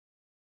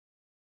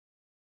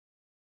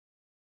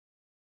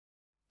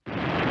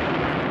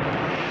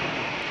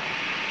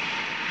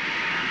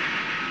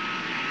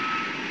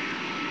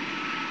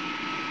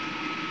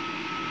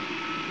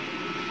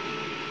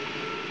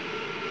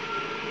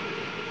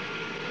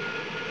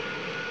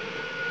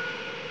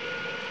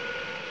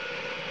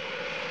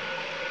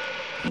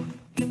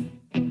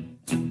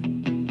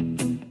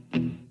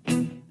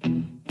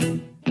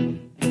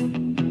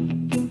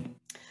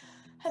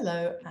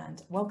Hello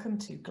and welcome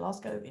to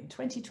Glasgow in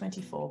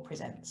 2024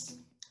 Presents.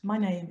 My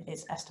name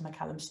is Esther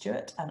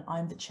McCallum-Stewart and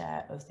I'm the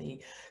chair of the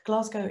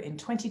Glasgow in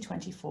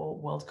 2024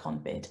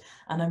 Worldcon bid,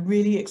 and I'm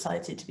really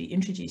excited to be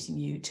introducing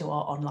you to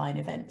our online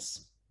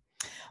events.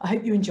 I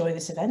hope you enjoy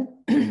this event,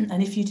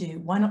 and if you do,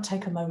 why not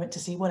take a moment to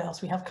see what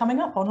else we have coming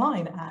up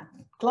online at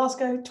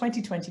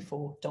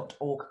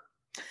glasgow2024.org.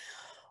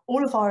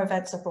 All of our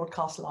events are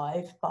broadcast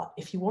live, but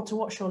if you want to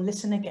watch or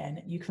listen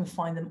again, you can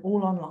find them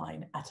all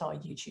online at our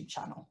YouTube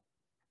channel.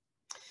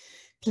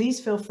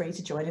 Please feel free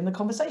to join in the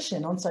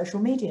conversation on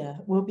social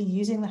media. We'll be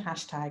using the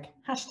hashtag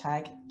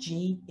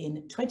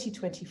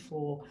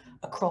 #GIN2024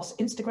 across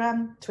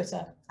Instagram,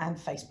 Twitter and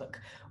Facebook.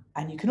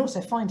 And you can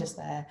also find us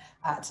there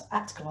at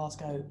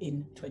Glasgow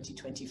in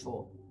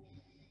 2024.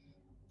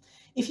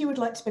 If you would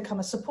like to become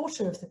a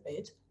supporter of the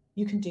bid,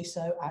 you can do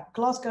so at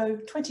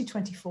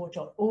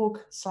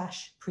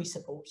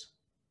glasgow2024.org/pre-support.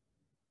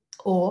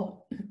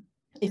 Or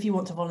if you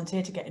want to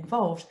volunteer to get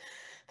involved,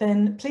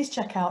 then please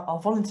check out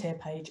our volunteer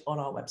page on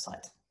our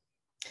website.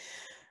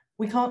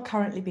 We can't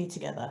currently be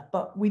together,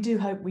 but we do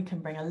hope we can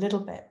bring a little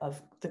bit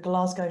of the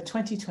Glasgow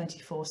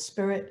 2024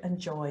 spirit and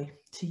joy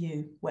to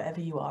you wherever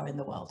you are in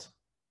the world.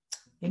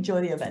 Enjoy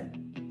the event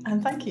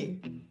and thank you.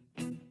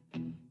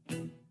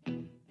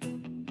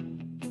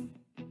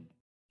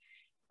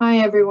 Hi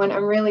everyone,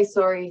 I'm really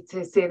sorry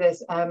to say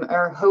this.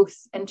 Our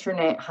host's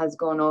internet has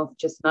gone off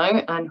just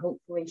now and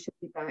hopefully she'll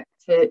be back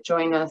to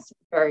join us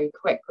very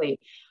quickly.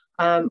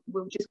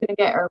 We're just going to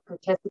get our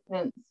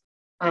participants,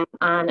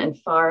 Ann and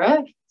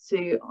Farah,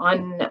 to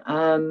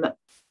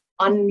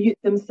unmute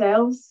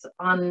themselves,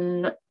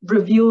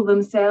 reveal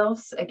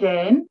themselves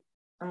again,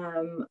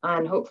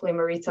 and hopefully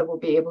Marita will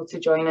be able to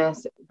join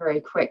us very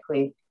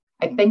quickly.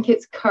 I think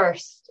it's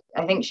cursed.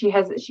 I think she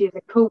has a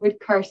COVID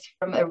curse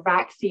from a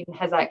vaccine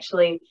has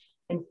actually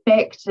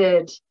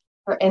infected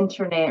her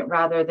internet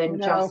rather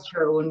than just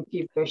her own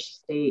feverish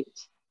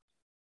state.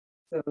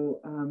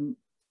 So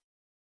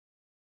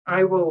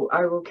I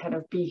will kind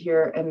of be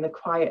here in the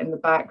quiet in the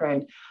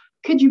background.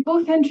 Could you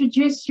both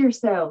introduce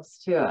yourselves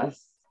to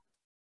us?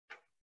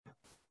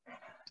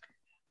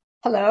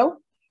 Hello,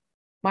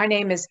 my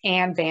name is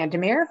Ann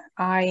VanderMeer.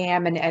 I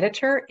am an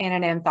editor and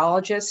an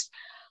anthologist.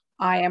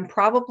 I am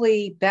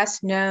probably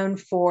best known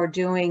for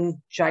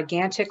doing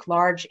gigantic,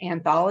 large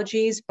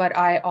anthologies, but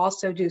I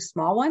also do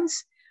small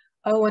ones.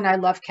 Oh, and I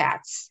love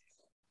cats.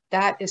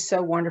 That is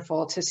so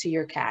wonderful to see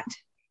your cat.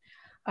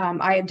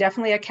 I am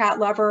definitely a cat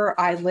lover.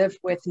 I live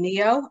with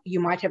Neo. You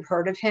might have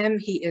heard of him.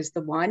 He is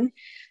the one.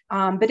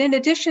 But in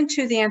addition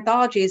to the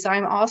anthologies,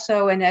 I'm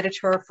also an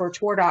editor for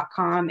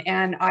Tor.com,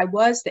 and I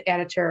was the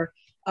editor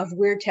of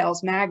Weird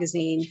Tales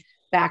magazine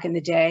back in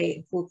the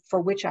day, for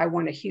which I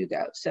won a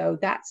Hugo. So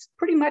that's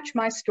pretty much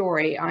my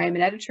story. I am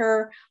an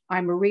editor,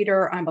 I'm a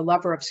reader, I'm a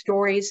lover of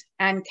stories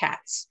and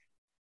cats.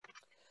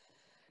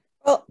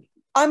 Well,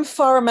 I'm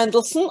Farah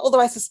Mendlesohn,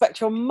 although I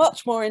suspect you're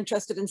much more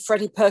interested in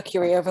Freddie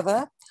Percury over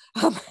there.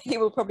 He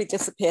will probably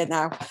disappear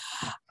now.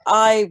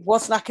 I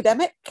was an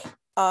academic.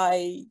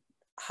 I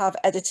have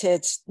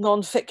edited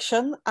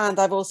non-fiction, and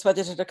I've also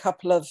edited a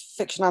couple of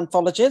fiction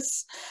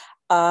anthologies,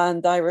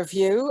 and I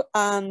review,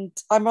 and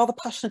I'm rather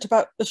passionate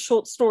about the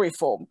short story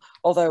form,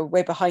 although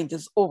we're behind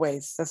as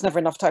always. There's never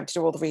enough time to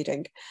do all the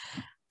reading.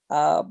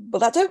 Will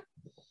that do?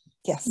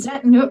 Yes.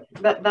 Yeah, no,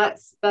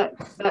 that's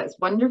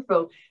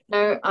wonderful.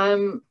 Now,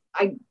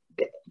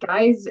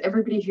 guys,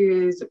 everybody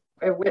who's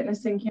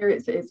witnessing here,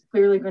 it's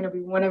clearly going to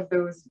be one of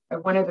those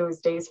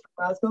days for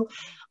Glasgow.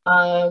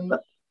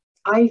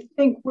 I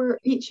think we're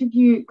each of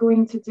you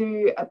going to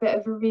do a bit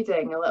of a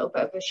reading, a little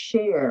bit of a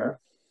share.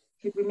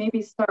 Could we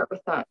maybe start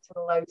with that to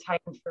allow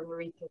time for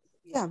Marita?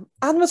 Yeah,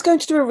 Anne was going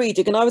to do a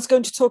reading and I was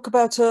going to talk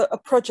about a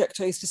project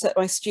I used to set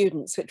my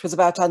students, which was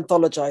about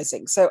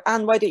anthologizing. So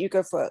Anne, why don't you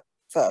go for it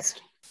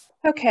first?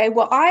 Okay,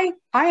 well, I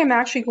am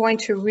actually going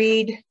to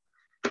read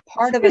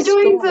part of a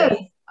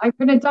story. I'm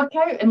going to duck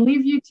out and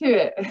leave you to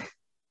it.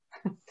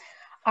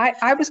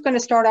 I was going to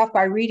start off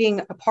by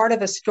reading a part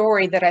of a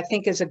story that I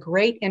think is a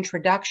great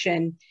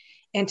introduction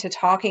into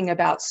talking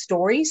about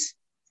stories.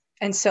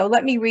 And so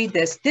let me read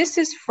this. This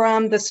is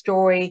from the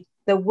story,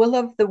 The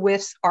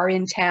Will-o'-the-Wisps Are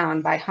in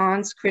Town by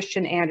Hans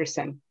Christian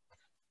Andersen.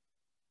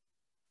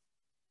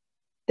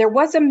 There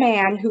was a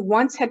man who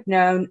once had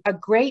known a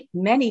great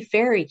many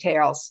fairy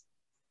tales,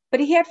 but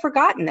he had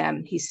forgotten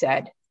them, he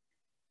said.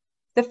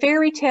 The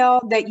fairy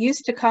tale that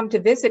used to come to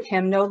visit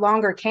him no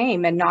longer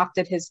came and knocked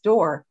at his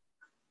door.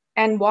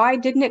 And why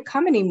didn't it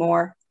come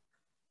anymore?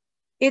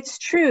 It's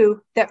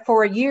true that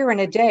for a year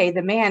and a day,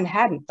 the man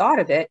hadn't thought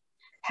of it,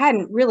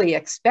 hadn't really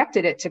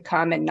expected it to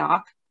come and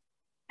knock.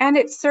 And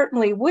it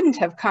certainly wouldn't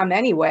have come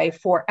anyway,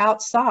 for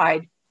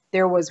outside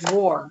there was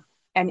war,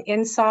 and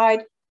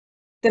inside,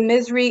 the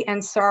misery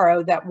and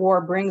sorrow that war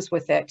brings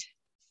with it.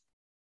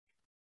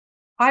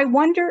 I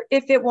wonder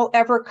if it will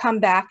ever come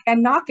back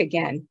and knock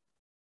again.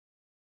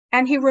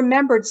 And he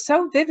remembered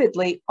so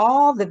vividly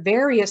all the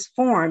various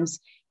forms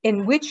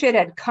in which it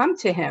had come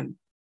to him,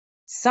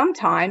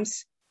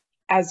 sometimes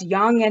as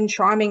young and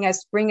charming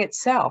as spring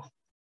itself,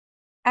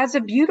 as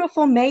a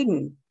beautiful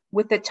maiden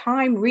with a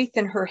thyme wreath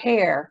in her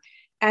hair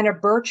and a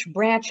birch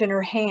branch in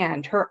her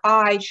hand, her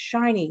eyes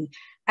shining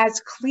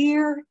as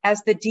clear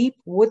as the deep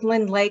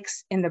woodland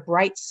lakes in the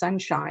bright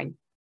sunshine.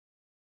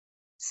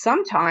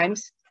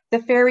 Sometimes the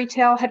fairy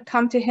tale had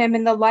come to him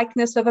in the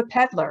likeness of a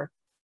peddler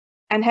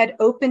and had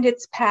opened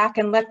its pack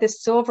and let the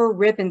silver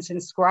ribbons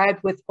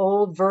inscribed with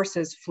old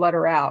verses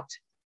flutter out.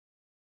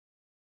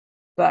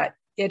 But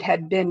it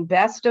had been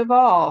best of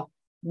all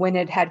when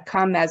it had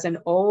come as an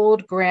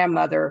old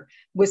grandmother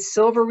with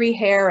silvery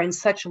hair and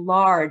such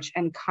large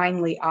and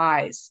kindly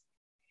eyes.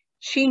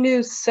 She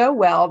knew so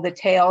well the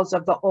tales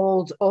of the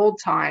old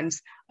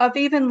times, of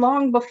even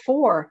long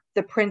before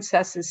the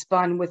princesses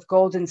spun with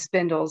golden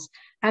spindles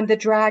and the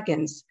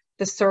dragons,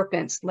 the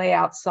serpents, lay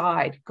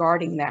outside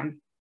guarding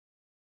them.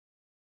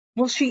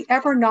 "Will she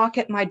ever knock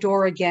at my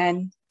door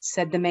again?"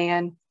 said the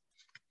man.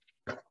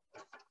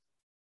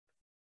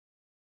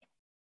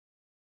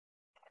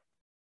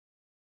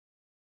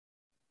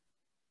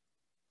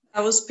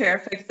 That was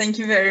perfect. Thank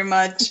you very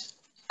much.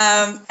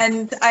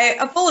 And I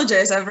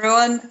apologize,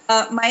 everyone.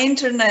 My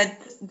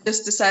internet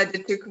just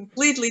decided to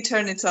completely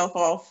turn itself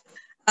off.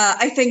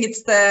 I think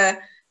it's the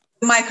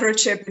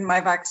microchip in my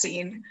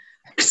vaccine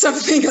or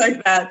something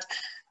like that.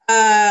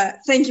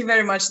 Thank you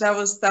very much. That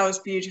was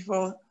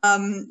beautiful.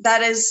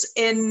 That is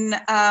in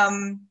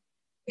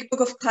Big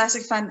Book of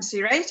Classic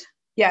Fantasy, right?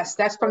 Yes,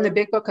 that's from the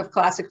Big Book of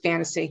Classic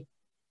Fantasy.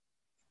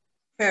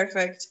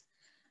 Perfect.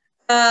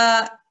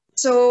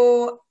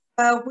 So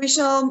we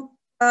shall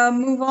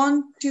move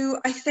on to,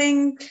 I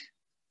think,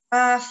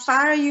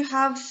 Farah, you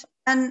have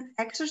an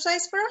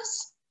exercise for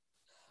us?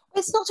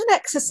 It's not an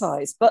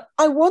exercise, but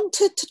I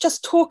wanted to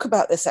just talk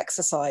about this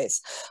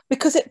exercise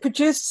because it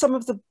produced some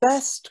of the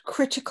best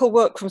critical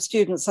work from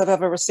students I've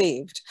ever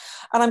received.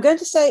 And I'm going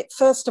to say,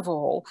 first of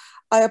all,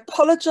 I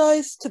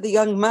apologize to the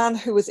young man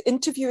who was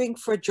interviewing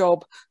for a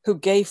job who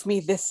gave me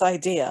this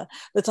idea,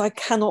 that I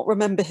cannot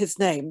remember his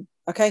name,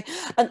 okay?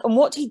 And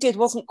what he did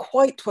wasn't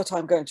quite what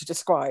I'm going to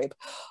describe,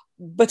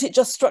 but it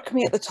just struck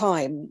me at the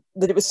time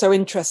that it was so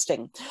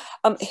interesting.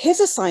 His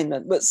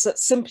assignment was that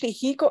simply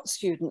he got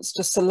students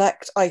to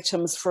select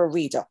items for a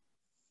reader.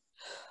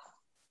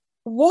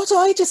 What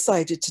I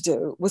decided to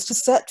do was to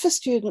set for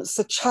students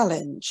the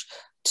challenge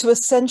to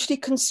essentially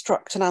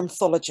construct an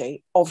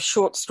anthology of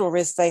short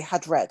stories they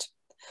had read.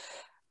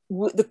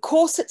 The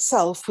course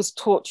itself was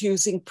taught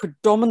using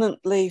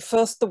predominantly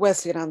first the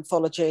Wesleyan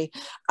anthology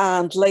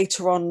and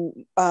later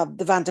on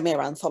the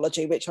VanderMeer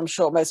anthology, which I'm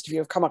sure most of you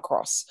have come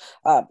across.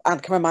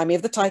 And can remind me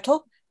of the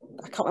title?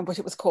 I can't remember what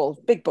it was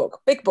called. Big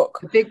Book.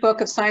 The Big Book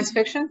of Science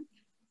Fiction?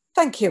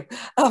 Thank you.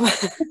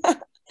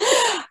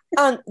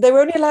 And they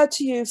were only allowed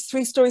to use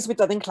 3 stories we'd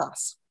done in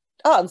class.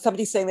 And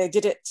somebody's saying they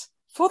did it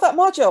for that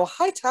module.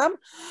 Hi, Tam.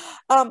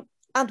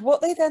 And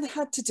what they then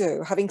had to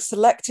do, having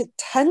selected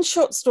 10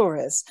 short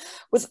stories,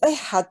 was they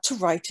had to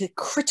write a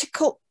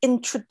critical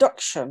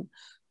introduction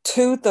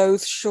to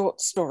those short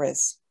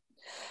stories.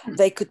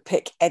 They could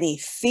pick any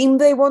theme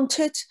they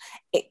wanted.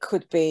 It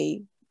could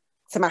be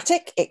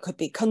thematic, it could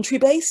be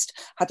country-based.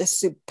 Had a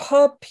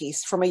superb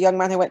piece from a young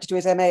man who went to do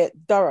his MA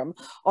at Durham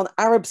on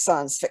Arab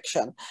science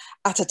fiction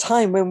at a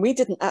time when we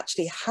didn't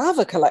actually have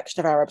a collection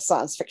of Arab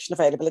science fiction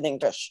available in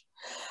English.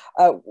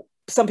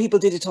 Some people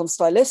did it on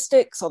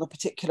stylistics, on a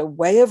particular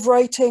way of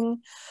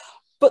writing,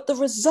 but the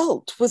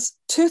result was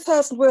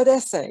 2,000-word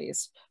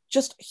essays,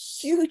 just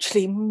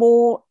hugely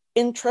more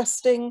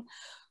interesting,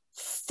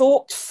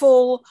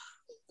 thoughtful,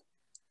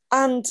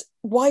 and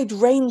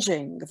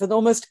wide-ranging than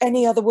almost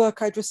any other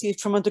work I'd received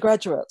from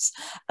undergraduates.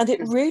 And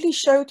it really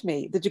showed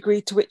me the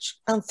degree to which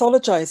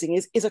anthologizing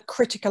is a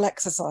critical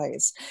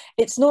exercise.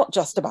 It's not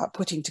just about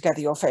putting together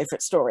your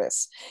favorite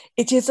stories.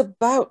 It is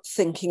about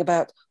thinking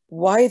about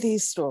why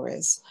these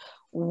stories,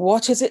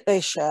 what is it they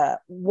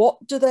share,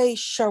 what do they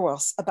show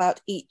us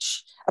about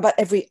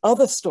every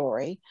other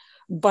story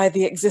by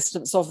the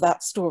existence of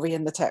that story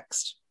in the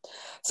text.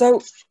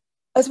 So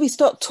as we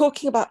start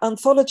talking about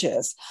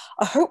anthologies,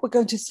 I hope we're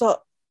going to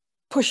start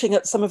pushing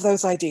at some of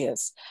those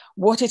ideas,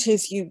 what it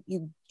is you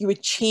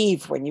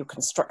achieve when you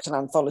construct an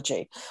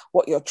anthology,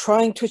 what you're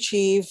trying to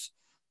achieve,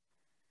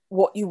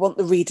 what you want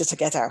the reader to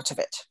get out of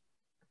it.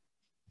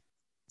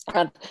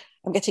 And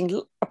I'm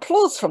getting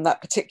applause from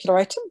that particular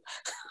item,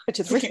 which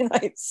is really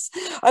nice.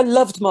 I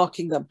loved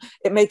marking them.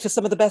 It made for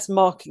some of the best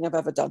marking I've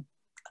ever done.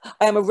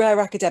 I am a rare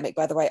academic,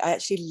 by the way. I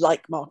actually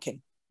like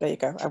marking. There you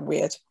go, I'm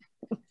weird.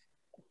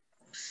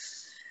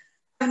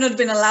 I've not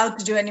been allowed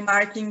to do any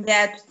marking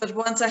yet, but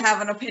once I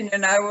have an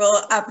opinion, I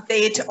will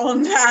update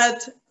on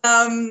that.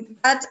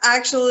 That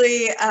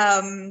actually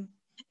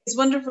is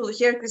wonderful to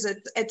hear, because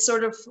it's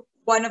sort of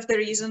one of the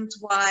reasons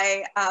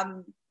why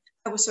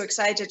I was so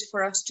excited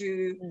for us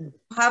to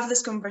have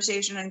this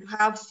conversation and to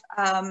have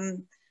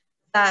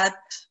that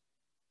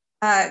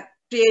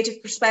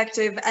creative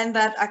perspective and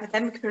that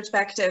academic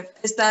perspective,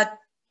 is that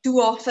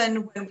too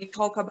often when we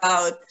talk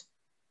about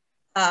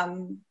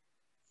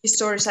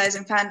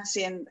historicizing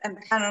fantasy and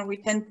the canon, we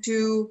tend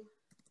to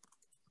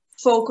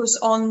focus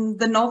on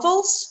the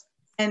novels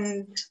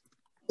and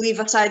leave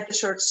aside the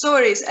short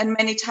stories. And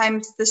many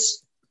times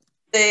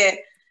the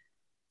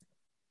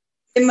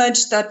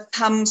image that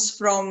comes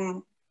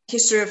from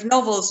history of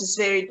novels is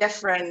very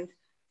different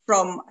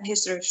from a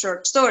history of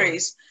short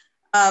stories,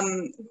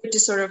 which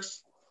is sort of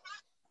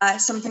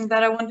something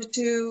that I wanted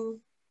to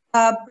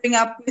bring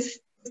up with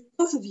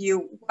both of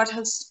you. What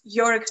has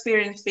your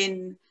experience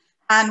been,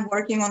 and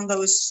working on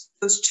those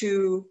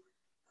two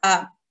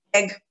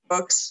big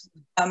books,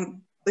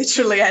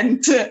 literally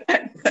and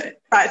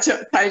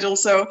title?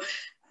 So,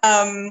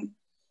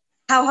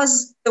 how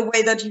has the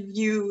way that you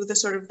view the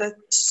sort of the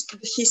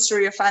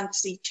history of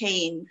fantasy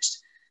changed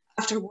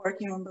after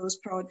working on those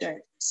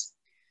projects?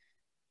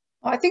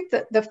 Well, I think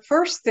that the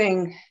first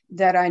thing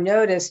that I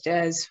noticed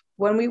is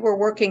when we were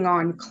working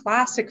on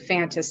classic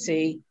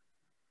fantasy,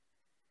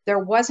 there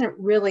wasn't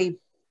really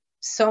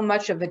so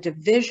much of a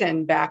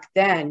division back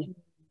then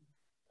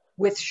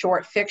with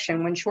short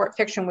fiction. When short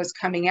fiction was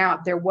coming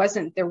out, there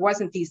wasn't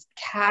these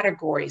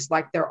categories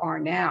like there are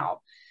now.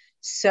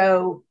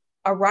 So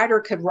a writer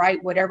could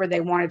write whatever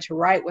they wanted to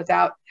write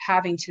without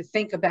having to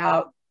think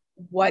about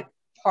what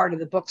part of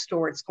the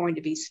bookstore it's going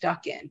to be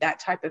stuck in,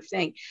 that type of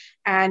thing.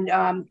 And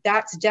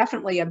that's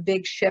definitely a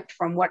big shift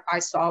from what I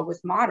saw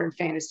with modern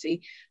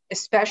fantasy,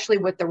 especially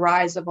with the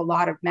rise of a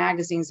lot of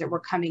magazines that were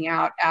coming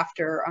out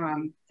after,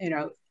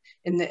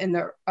 in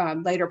the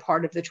later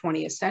part of the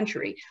 20th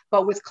century.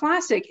 But with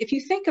classic, if you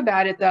think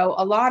about it though,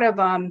 a lot of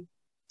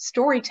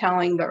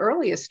storytelling, the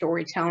earliest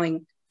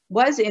storytelling,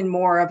 was in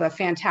more of a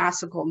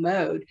fantastical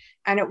mode,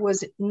 and it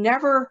was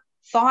never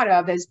thought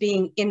of as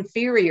being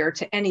inferior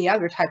to any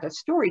other type of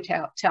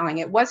storytelling.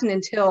 It wasn't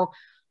until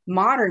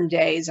modern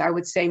days, I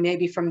would say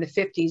maybe from the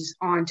 50s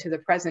on to the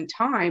present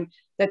time,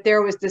 that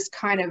there was this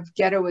kind of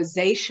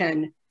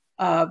ghettoization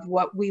of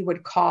what we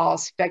would call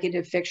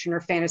speculative fiction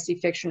or fantasy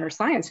fiction or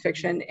science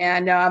fiction.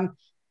 And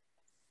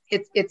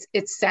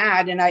it's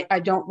sad, and I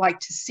don't like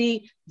to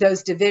see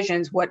those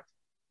divisions. What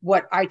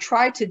I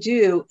try to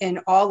do in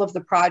all of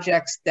the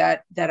projects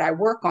that I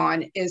work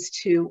on is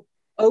to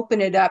open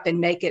it up and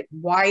make it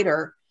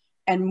wider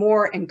and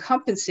more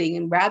encompassing.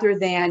 And rather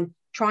than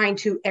trying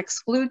to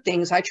exclude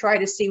things, I try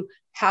to see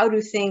how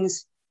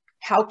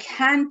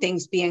can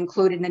things be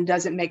included, and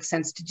does it make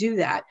sense to do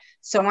that?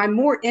 So I'm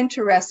more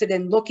interested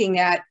in looking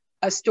at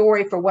a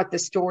story for what the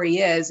story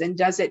is, and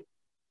does it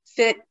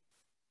fit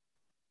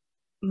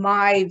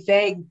my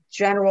vague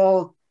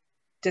general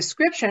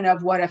description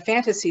of what a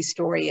fantasy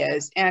story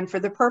is. And for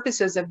the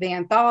purposes of the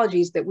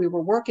anthologies that we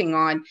were working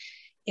on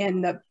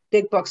in the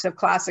big books of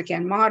classic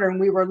and modern,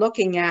 we were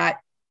looking at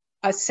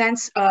a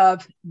sense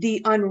of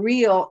the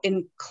unreal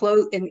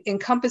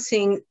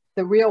encompassing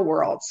the real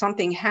world,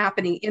 something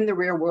happening in the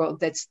real world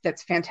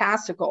that's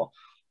fantastical,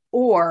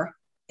 or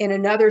in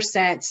another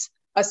sense,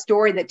 a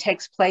story that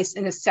takes place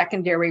in a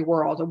secondary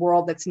world, a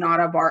world that's not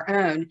of our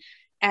own.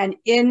 And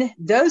in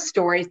those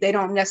stories, they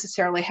don't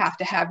necessarily have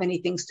to have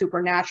anything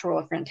supernatural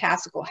or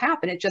fantastical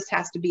happen. It just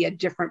has to be a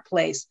different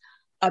place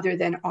other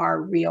than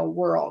our real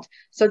world.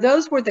 So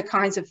those were the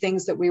kinds of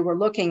things that we were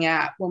looking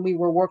at when we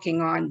were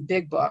working on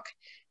Big Book.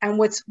 And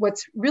what's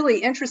really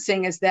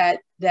interesting is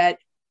that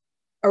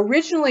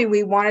originally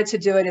we wanted to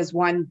do it as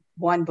one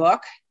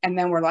book, and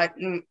then we're like,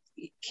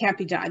 can't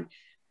be done.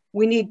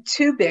 We need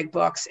two big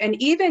books.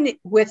 And even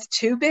with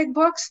two big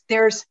books,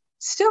 there's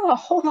still a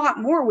whole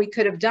lot more we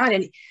could have done.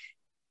 And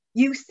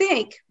you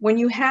think when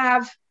you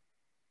have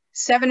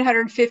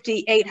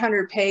 750,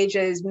 800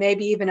 pages,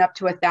 maybe even up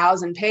to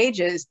 1,000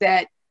 pages,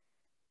 that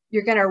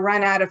you're going to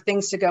run out of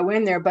things to go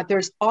in there. But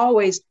there's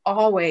always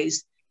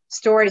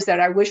stories that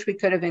I wish we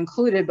could have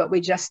included, but we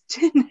just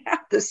didn't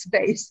have the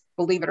space,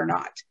 believe it or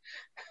not.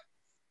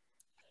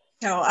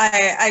 No,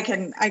 I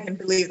can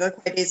believe that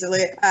quite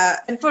easily.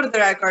 And for the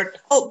record,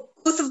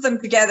 both of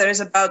them together is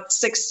about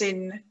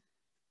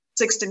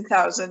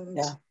 16,000.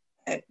 Yeah.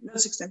 No,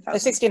 16,000.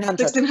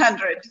 1,600.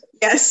 1,600,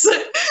 yes.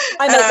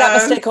 I make that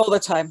mistake all the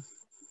time.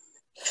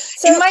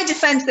 So, in my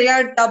defense, they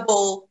are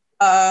double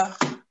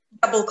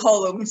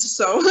columns.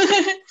 So,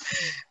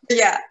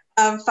 yeah,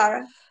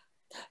 Farah.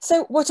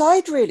 So what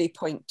I'd really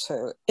point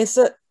to is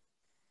that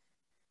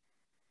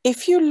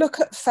if you look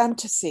at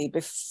fantasy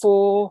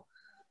before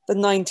the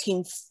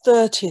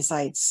 1930s,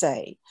 I'd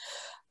say,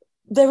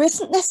 there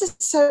isn't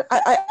necessarily,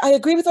 I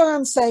agree with what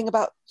I'm saying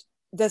about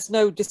there's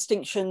no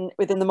distinction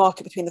within the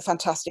market between the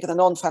fantastic and the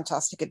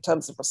non-fantastic in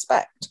terms of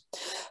respect.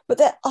 But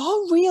there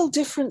are real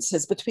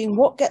differences between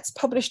what gets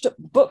published at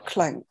book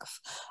length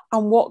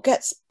and what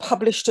gets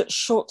published at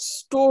short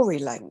story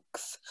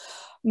length.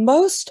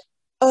 Most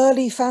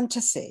early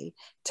fantasy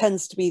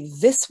tends to be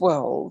this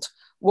world,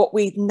 what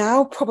we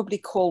now probably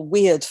call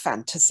weird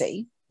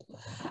fantasy.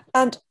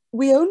 And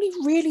we only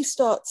really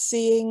start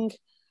seeing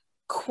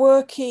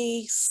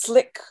quirky,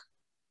 slick,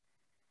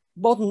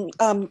 modern,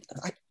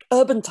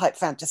 urban type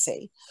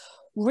fantasy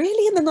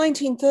really in the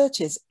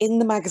 1930s in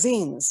the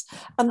magazines.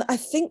 And I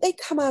think they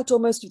come out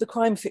almost of the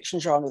crime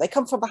fiction genre. They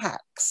come from the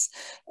hacks.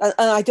 And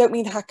I don't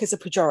mean hack as a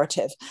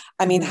pejorative.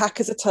 I mean hack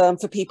as a term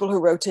for people who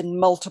wrote in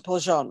multiple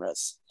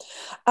genres.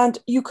 And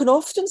you can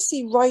often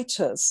see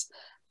writers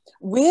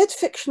Weird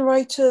fiction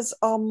writers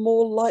are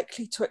more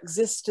likely to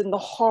exist in the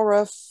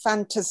horror,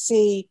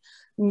 fantasy,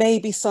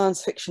 maybe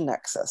science fiction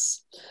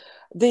nexus.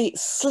 The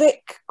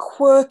slick,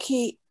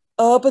 quirky,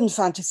 urban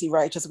fantasy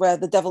writers, where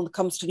the devil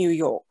comes to New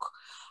York,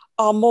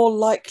 are more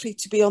likely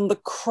to be on the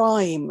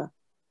crime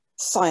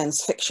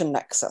science fiction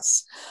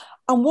nexus.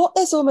 And what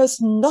there's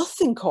almost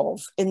nothing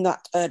of in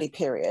that early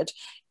period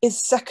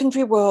is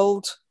secondary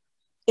world,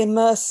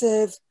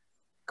 immersive,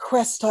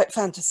 quest-type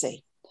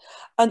fantasy.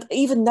 And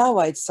even now,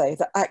 I'd say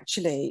that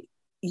actually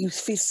you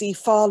see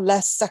far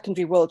less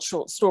secondary world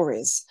short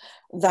stories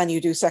than you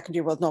do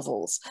secondary world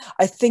novels.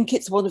 I think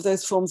it's one of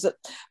those forms that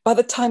by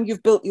the time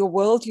you've built your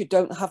world, you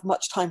don't have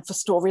much time for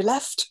story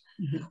left.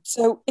 Mm-hmm.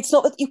 So it's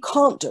not that you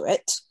can't do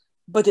it,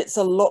 but it's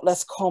a lot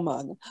less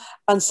common.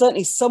 And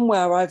certainly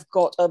somewhere I've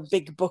got a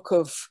big book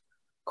of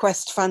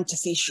quest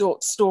fantasy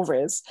short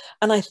stories,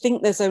 and I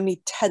think there's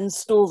only 10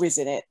 stories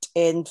in it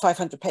in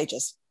 500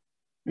 pages.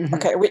 Mm-hmm.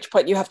 Okay, at which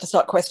point you have to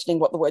start questioning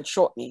what the word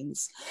short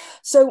means.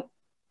 So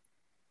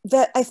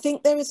I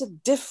think there is a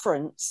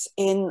difference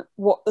in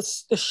what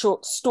the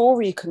short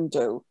story can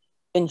do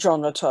in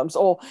genre terms,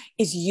 or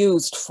is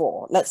used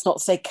for. Let's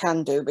not say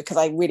can do, because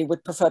I really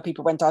would prefer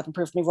people went out and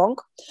proved me wrong.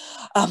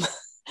 And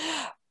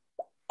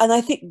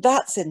I think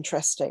that's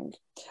interesting.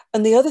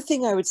 And the other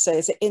thing I would say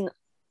is that in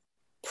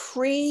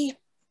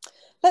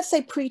let's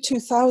say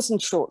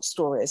pre-2000 short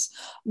stories,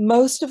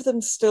 most of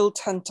them still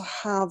tend to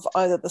have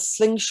either the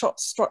slingshot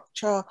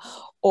structure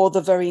or the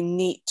very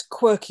neat,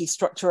 quirky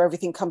structure,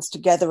 everything comes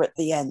together at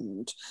the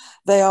end.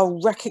 They are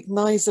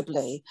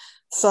recognizably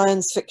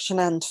science fiction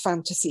and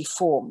fantasy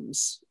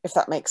forms, if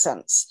that makes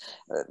sense.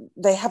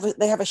 They have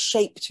a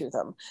shape to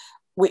them,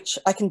 which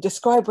I can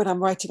describe when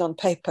I'm writing on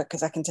paper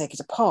because I can take it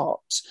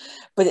apart,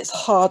 but it's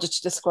harder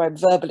to describe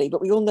verbally,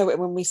 but we all know it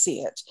when we see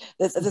it.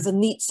 There's a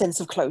neat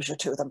sense of closure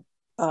to them.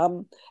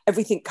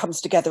 Everything comes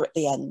together at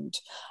the end.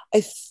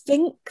 I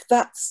think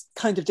that's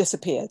kind of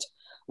disappeared.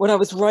 When I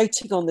was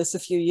writing on this a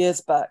few years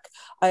back,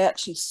 I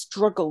actually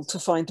struggled to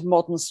find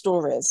modern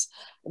stories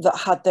that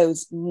had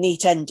those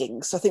neat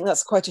endings. So I think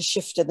that's quite a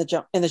shift in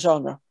the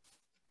genre.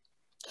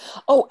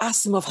 Oh,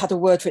 Asimov had a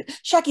word for it.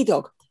 Shaggy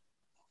dog.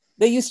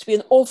 There used to be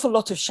an awful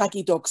lot of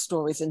shaggy dog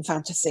stories in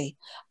fantasy,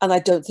 and I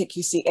don't think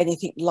you see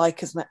anything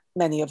like as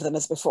many of them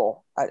as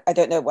before. I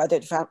don't know. I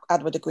don't know if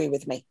Ad would agree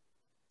with me.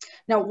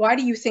 Now, why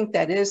do you think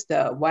that is,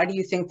 though? Why do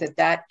you think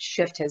that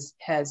shift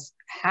has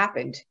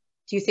happened?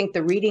 Do you think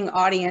the reading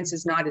audience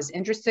is not as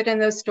interested in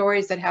those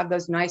stories that have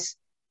those nice,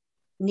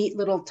 neat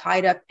little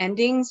tied up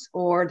endings,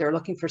 or they're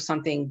looking for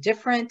something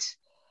different?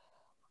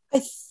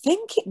 I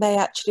think it may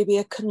actually be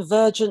a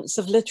convergence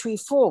of literary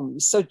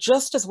forms. So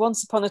just as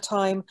once upon a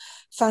time,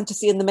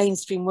 fantasy and the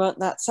mainstream weren't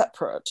that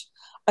separate,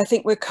 I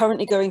think we're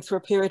currently going through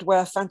a period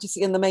where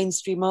fantasy and the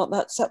mainstream aren't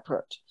that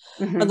separate.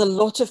 Mm-hmm. And a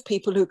lot of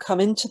people who come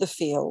into the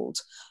field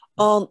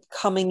aren't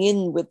coming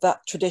in with that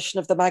tradition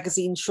of the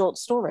magazine short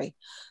story.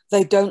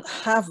 They don't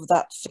have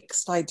that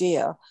fixed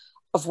idea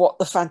of what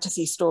the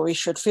fantasy story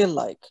should feel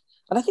like.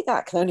 And I think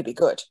that can only be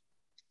good.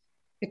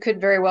 It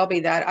could very well be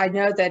that. I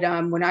know that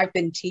when I've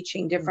been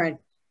teaching different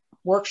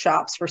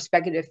workshops for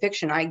speculative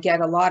fiction, I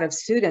get a lot of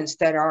students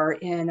that are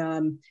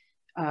in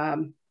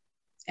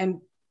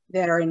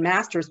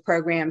master's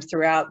programs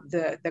throughout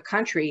the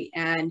country,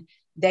 and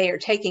they are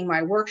taking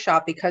my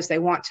workshop because they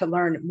want to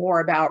learn more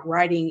about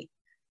writing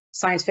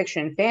science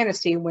fiction and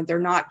fantasy when they're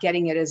not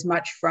getting it as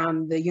much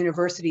from the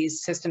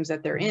university's systems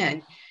that they're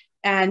in.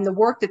 And the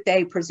work that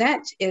they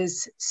present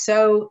is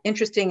so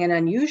interesting and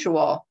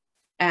unusual,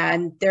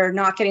 and they're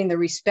not getting the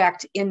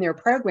respect in their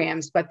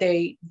programs, but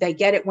they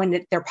get it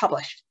when they're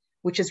published,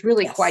 which is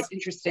really quite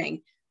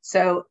interesting.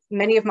 So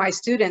many of my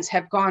students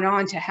have gone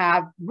on to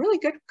have really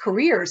good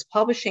careers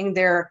publishing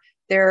their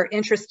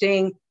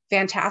interesting,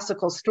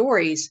 fantastical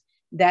stories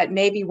that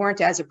maybe weren't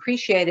as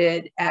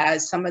appreciated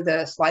as some of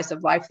the slice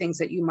of life things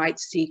that you might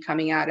see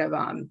coming out of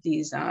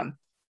these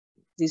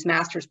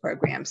master's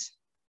programs.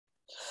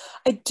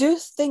 I do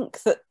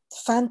think that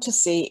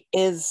fantasy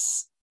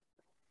is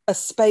a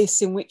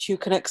space in which you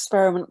can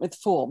experiment with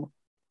form.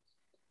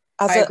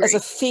 As a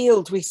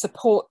field, we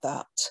support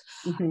that.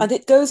 Mm-hmm. And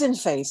it goes in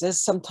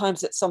phases.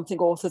 Sometimes it's something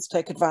authors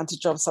take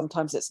advantage of,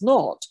 sometimes it's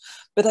not.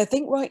 But I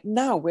think right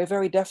now we're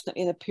very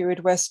definitely in a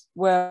period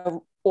where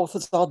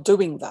authors are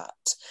doing that.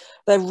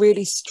 They're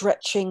really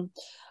stretching.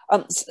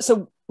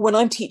 So when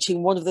I'm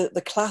teaching, one of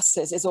the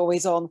classes is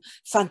always on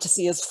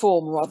fantasy as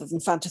form rather than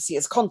fantasy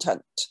as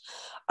content.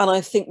 And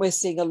I think we're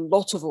seeing a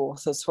lot of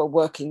authors who are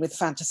working with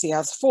fantasy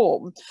as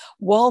form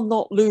while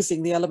not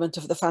losing the element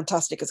of the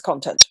fantastic as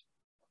content.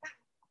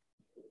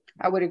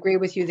 I would agree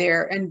with you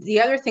there. And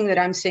the other thing that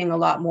I'm seeing a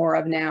lot more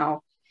of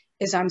now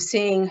is I'm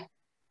seeing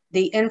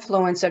the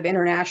influence of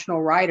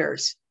international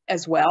writers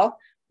as well.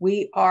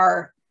 We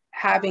are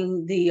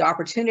having the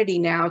opportunity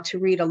now to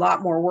read a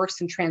lot more works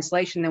in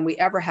translation than we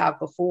ever have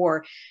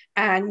before.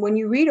 And when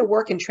you read a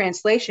work in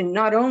translation,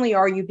 not only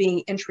are you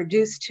being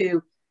introduced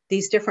to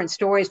these different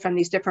stories from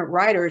these different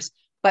writers,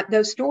 but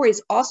those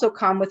stories also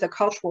come with a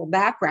cultural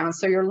background.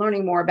 So you're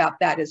learning more about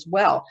that as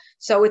well.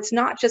 So it's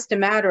not just a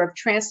matter of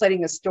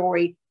translating a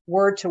story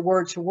word to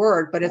word to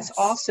word, but it's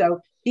also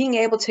being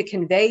able to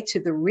convey to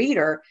the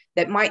reader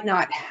that might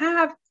not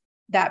have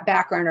that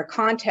background or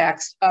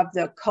context of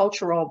the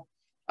cultural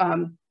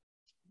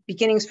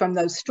beginnings from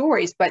those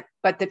stories, but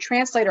the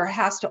translator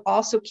has to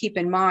also keep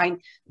in mind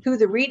who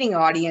the reading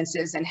audience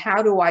is and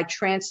how do I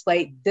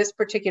translate this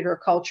particular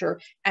culture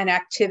and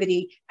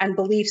activity and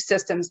belief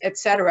systems, et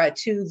cetera,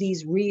 to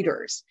these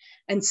readers.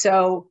 And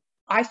so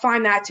I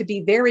find that to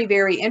be very,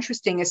 very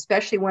interesting,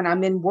 especially when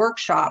I'm in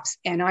workshops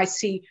and I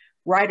see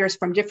writers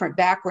from different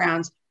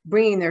backgrounds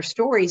bringing their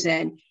stories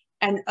in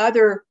and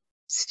other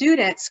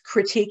students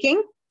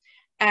critiquing,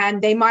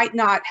 and they might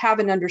not have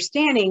an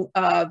understanding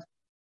of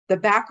the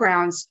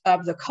backgrounds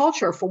of the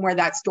culture from where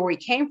that story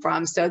came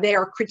from. So they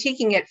are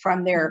critiquing it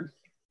from their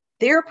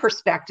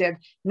perspective,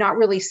 not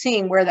really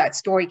seeing where that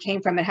story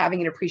came from and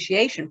having an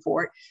appreciation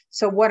for it.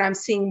 So what I'm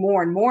seeing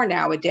more and more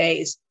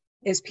nowadays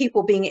is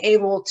people being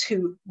able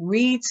to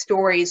read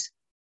stories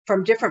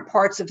from different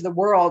parts of the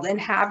world and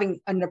having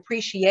an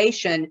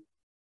appreciation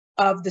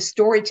of the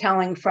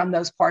storytelling from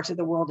those parts of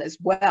the world as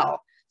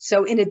well.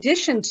 So in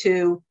addition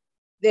to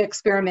the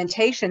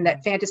experimentation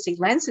that fantasy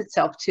lends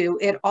itself to,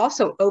 it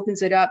also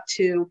opens it up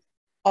to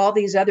all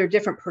these other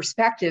different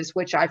perspectives,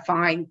 which I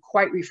find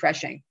quite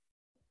refreshing.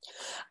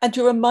 And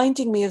you're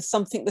reminding me of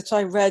something that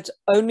I read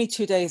only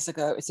 2 days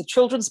ago. It's a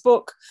children's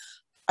book.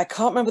 I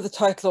can't remember the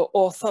title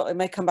or author. It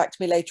may come back to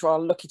me later.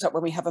 I'll look it up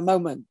when we have a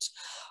moment,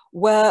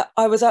 where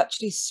I was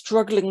actually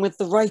struggling with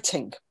the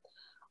writing.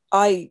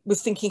 I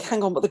was thinking,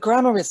 hang on, but the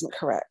grammar isn't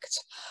correct.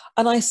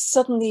 And I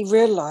suddenly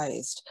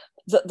realized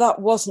that that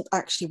wasn't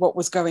actually what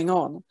was going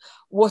on.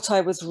 What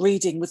I was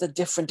reading was a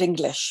different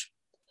English.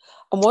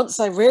 And once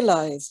I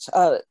realized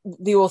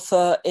the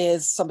author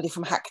is somebody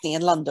from Hackney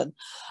in London,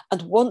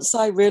 and once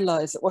I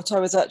realized that what I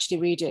was actually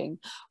reading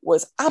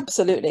was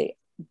absolutely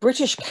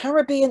British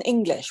Caribbean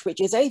English, which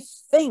is a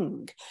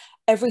thing,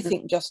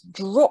 everything just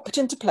dropped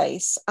into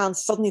place and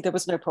suddenly there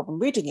was no problem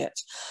reading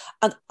it.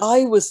 And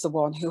I was the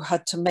one who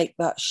had to make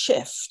that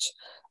shift,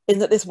 in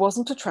that this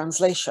wasn't a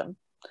translation.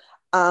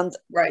 And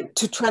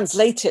to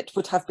translate it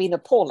would have been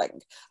appalling.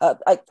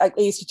 I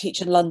used to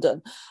teach in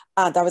London,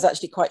 and I was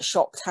actually quite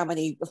shocked how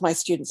many of my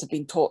students have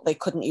been taught they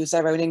couldn't use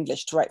their own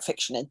English to write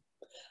fiction in.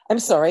 I'm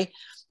sorry,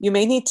 you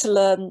may need to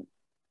learn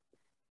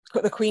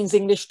the Queen's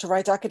English to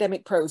write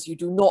academic prose. You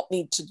do not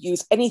need to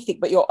use anything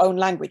but your own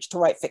language to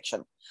write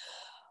fiction.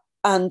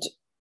 And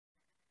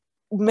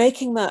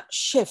making that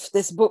shift,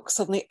 this book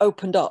suddenly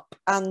opened up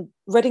and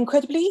read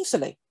incredibly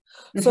easily.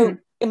 So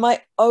in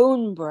my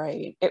own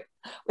brain,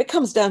 it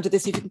comes down to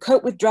this: if you can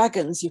cope with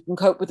dragons, you can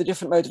cope with a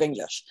different mode of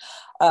English.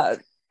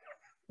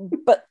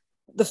 But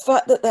the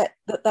fact that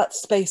that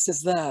space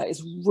is there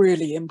is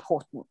really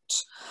important.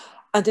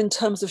 And in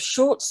terms of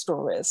short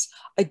stories,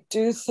 I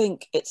do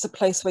think it's a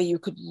place where you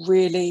could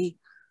really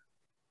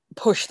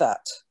push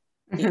that.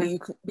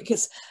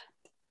 Because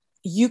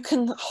you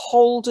can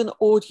hold an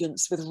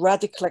audience with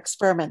radical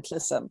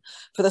experimentalism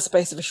for the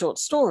space of a short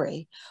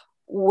story,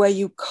 where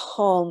you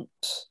can't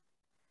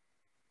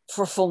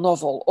for a full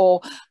novel,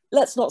 or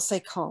let's not say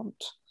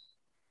can't.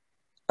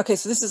 Okay,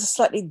 so this is a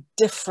slightly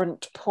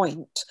different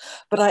point,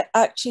 but I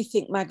actually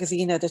think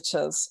magazine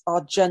editors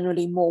are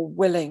generally more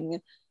willing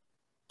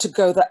to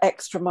go the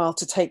extra mile,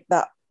 to take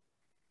that,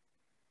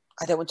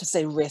 I don't want to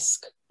say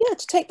risk,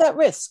 to take that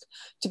risk,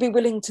 to be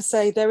willing to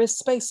say there is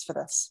space for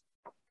this.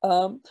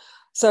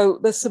 So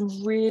there's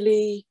some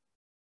really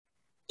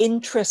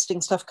interesting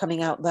stuff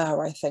coming out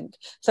there, I think.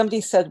 Somebody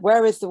said,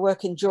 where is the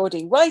work in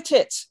Geordie? Write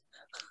it.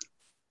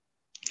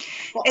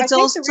 Well, it's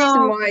also the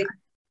reason why.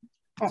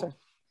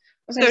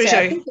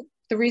 I think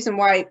the reason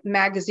why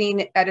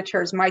magazine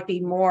editors might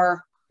be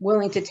more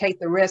willing to take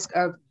the risk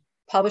of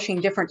publishing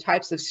different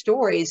types of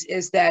stories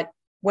is that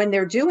when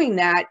they're doing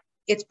that,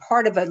 it's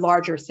part of a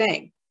larger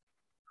thing.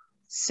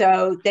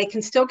 So they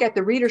can still get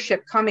the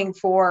readership coming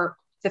for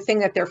the thing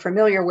that they're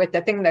familiar with,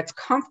 the thing that's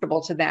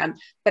comfortable to them,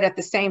 but at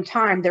the same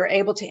time, they're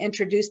able to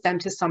introduce them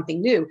to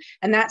something new.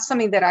 And that's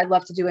something that I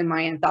love to do in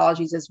my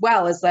anthologies as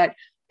well, is that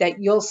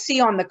you'll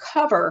see on the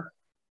cover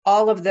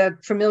all of the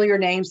familiar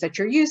names that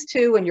you're used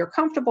to and you're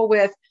comfortable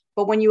with,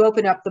 but when you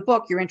open up the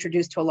book, you're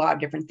introduced to a lot of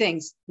different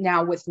things.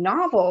 Now with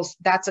novels,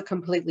 that's a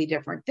completely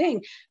different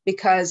thing,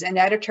 because an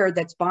editor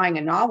that's buying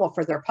a novel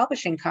for their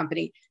publishing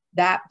company,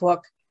 that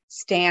book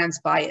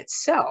stands by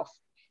itself.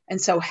 And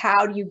so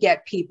how do you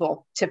get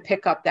people to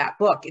pick up that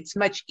book? It's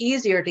much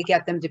easier to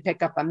get them to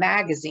pick up a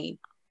magazine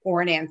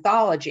or an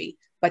anthology,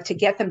 but to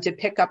get them to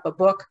pick up a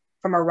book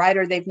from a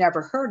writer they've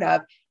never heard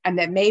of, and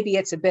that maybe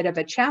it's a bit of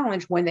a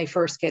challenge when they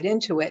first get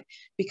into it.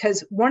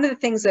 Because one of the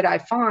things that I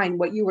find,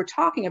 what you were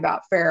talking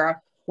about, Farah,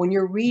 when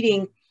you're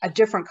reading a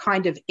different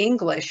kind of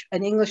English,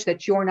 an English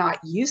that you're not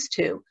used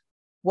to,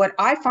 what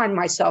I find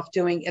myself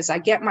doing is I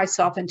get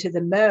myself into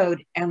the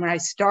mode, and when I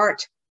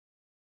start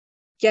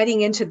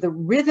getting into the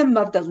rhythm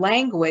of the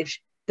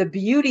language, the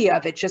beauty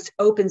of it just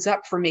opens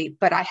up for me,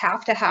 but I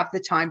have to have the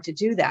time to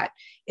do that.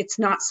 It's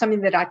not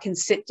something that I can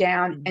sit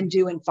down and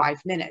do in 5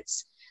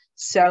 minutes.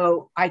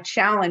 So I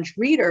challenge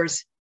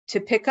readers to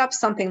pick up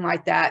something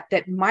like that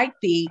that might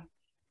be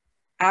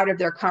out of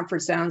their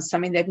comfort zone,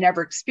 something they've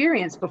never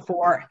experienced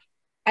before,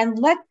 and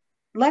let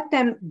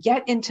them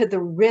get into the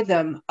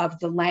rhythm of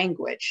the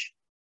language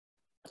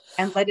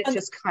and let it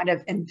just kind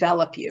of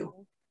envelop you.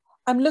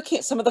 I'm looking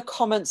at some of the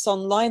comments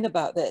online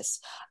about this,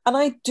 and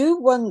I do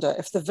wonder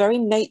if the very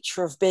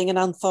nature of being an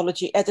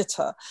anthology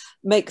editor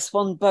makes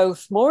one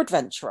both more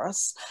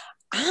adventurous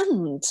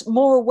and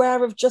more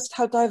aware of just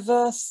how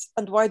diverse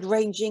and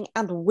wide-ranging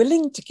and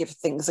willing to give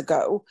things a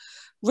go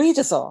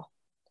readers are.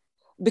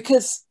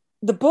 Because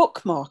the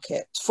book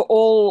market, for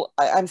all,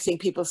 I'm seeing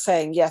people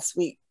saying, yes,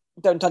 we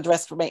don't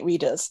underestimate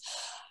readers.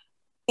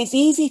 It's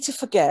easy to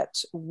forget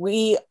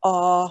we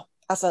are,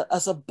 as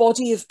a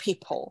body of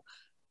people,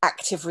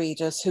 active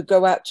readers who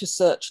go out to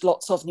search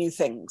lots of new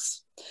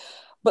things.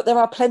 But there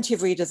are plenty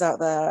of readers out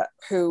there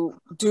who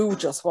do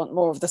just want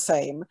more of the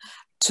same,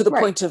 to the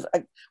point of,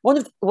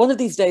 one of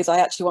these days, I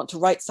actually want to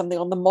write something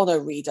on the mono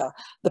reader.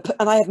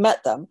 And I have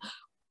met them.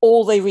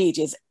 All they read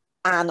is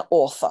an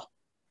author.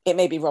 It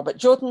may be Robert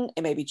Jordan,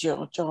 it may be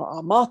George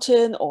R.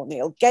 Martin or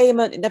Neil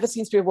Gaiman. It never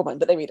seems to be a woman,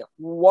 but they read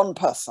one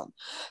person.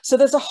 So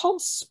there's a whole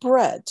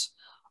spread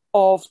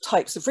of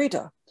types of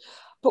reader.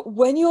 But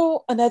when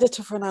you're an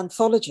editor for an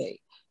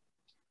anthology,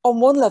 on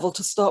one level,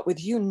 to start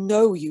with, you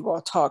know you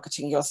are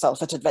targeting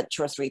yourself at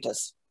adventurous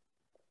readers.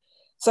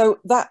 So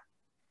that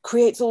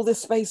creates all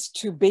this space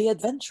to be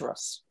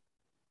adventurous.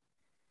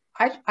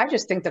 I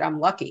just think that I'm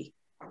lucky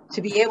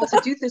to be able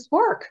to do this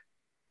work.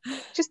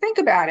 Just think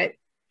about it.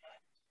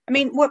 I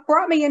mean, what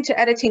brought me into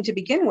editing to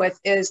begin with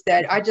is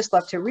that I just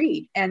love to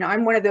read. And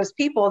I'm one of those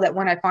people that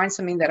when I find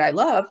something that I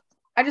love,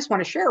 I just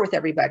want to share with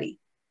everybody.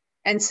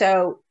 And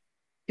so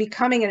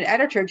becoming an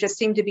editor just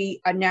seemed to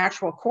be a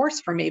natural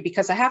course for me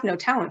because I have no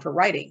talent for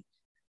writing.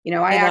 You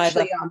know, I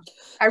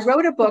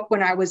wrote a book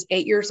when I was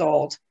 8 years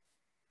old,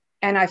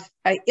 and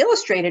I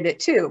illustrated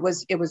it too.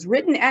 It was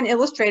written and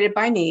illustrated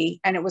by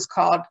me, and it was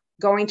called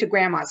Going to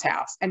Grandma's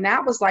House. And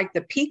that was like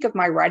the peak of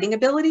my writing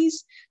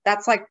abilities.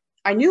 That's like,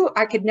 I knew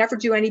I could never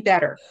do any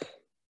better,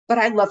 but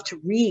I love to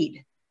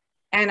read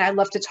and I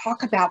love to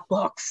talk about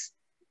books.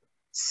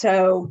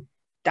 So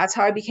that's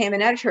how I became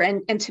an editor.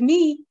 And to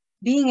me,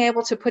 being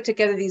able to put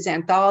together these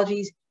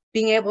anthologies,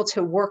 being able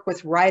to work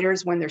with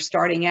writers when they're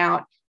starting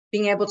out,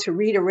 being able to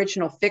read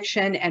original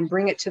fiction and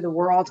bring it to the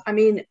world. I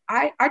mean,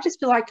 I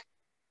just feel like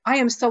I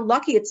am so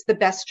lucky. It's the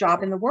best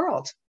job in the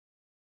world.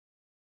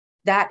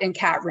 That and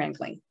cat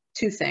wrangling,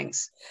 two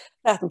things.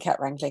 That and cat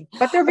wrangling.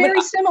 But they're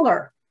very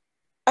similar.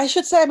 I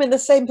should say I'm in the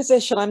same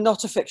position. I'm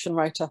not a fiction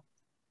writer.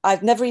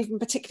 I've never even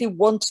particularly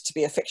wanted to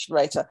be a fiction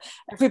writer.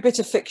 Every bit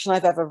of fiction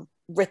I've ever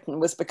written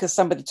was because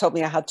somebody told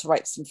me I had to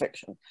write some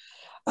fiction.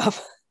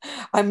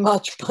 I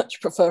much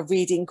prefer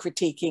reading,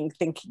 critiquing,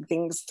 thinking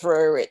things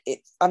through.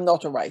 I'm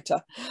not a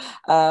writer.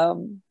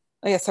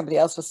 I guess somebody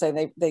else was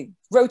saying they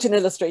wrote and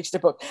illustrated a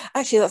book.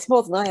 Actually, that's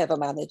more than I ever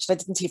managed. I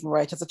didn't even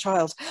write as a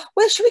child.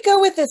 Where should we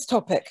go with this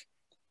topic?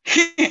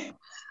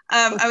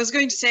 I was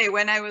going to say,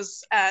 when I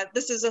was,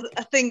 this is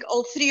a thing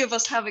all three of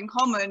us have in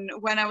common.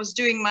 When I was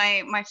doing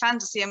my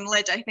fantasy and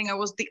lit, I think I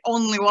was the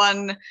only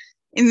one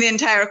in the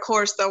entire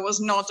course that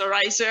was not a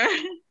writer.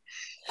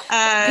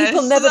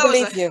 People never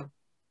believe you.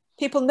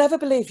 People never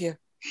believe you.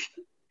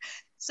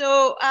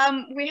 So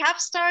we have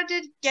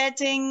started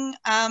getting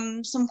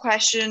some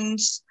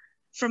questions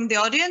from the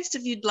audience.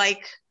 If you'd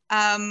like,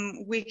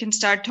 we can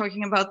start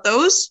talking about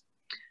those.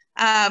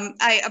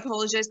 I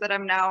apologize that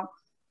I'm now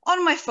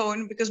on my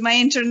phone because my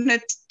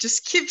internet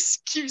just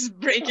keeps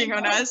breaking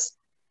on us.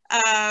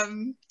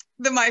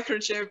 The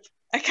microchip,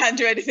 I can't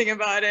do anything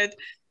about it.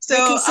 So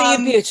we can see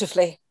you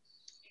beautifully.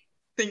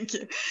 Thank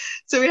you.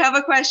 So we have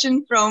a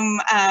question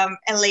from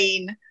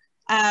Elaine,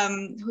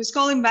 who's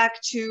calling back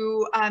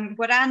to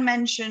what Anne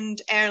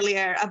mentioned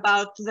earlier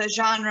about the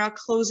genre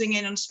closing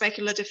in on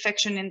speculative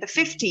fiction in the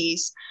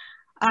 50s.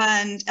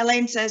 And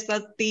Elaine says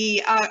that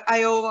the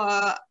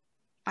Iowa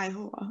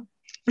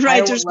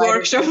Writers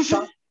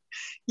Workshop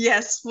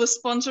yes, was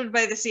sponsored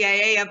by the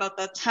CIA about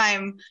that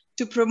time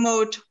to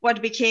promote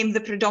what became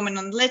the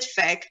predominant lit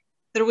fic.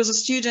 There was a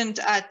student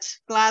at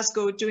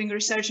Glasgow doing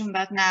research on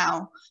that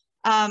now.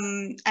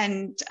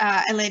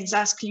 Elaine's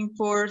asking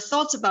for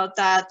thoughts about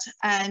that,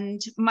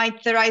 and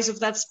might the rise of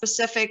that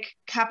specific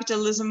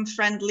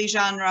capitalism-friendly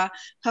genre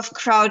have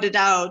crowded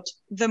out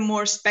the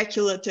more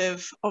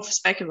speculative of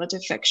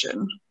speculative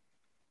fiction?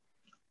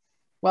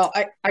 Well,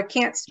 I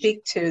can't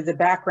speak to the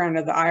background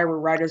of the Iowa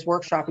Writers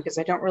Workshop because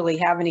I don't really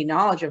have any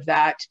knowledge of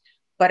that.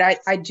 But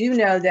I do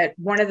know that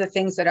one of the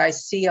things that I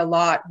see a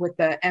lot with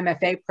the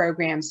MFA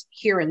programs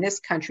here in this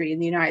country, in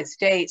the United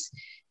States,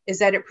 is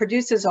that it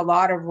produces a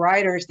lot of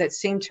writers that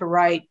seem to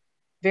write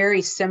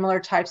very similar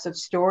types of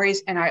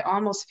stories. And I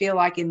almost feel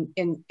like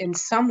in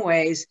some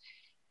ways,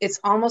 it's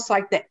almost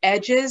like the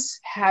edges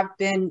have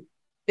been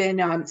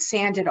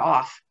sanded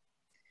off.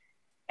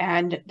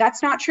 And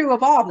that's not true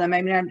of all of them.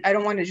 I mean, I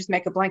don't want to just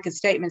make a blanket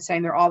statement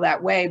saying they're all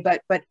that way,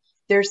 but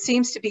there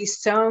seems to be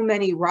so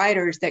many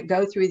writers that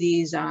go through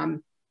these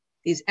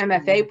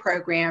MFA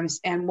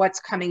programs, and what's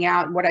coming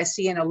out and what I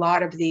see in a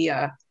lot of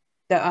the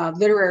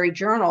literary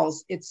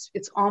journals, it's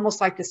almost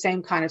like the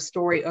same kind of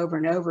story over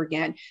and over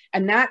again.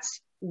 And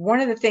that's one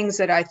of the things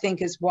that I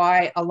think is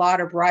why a lot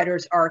of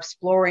writers are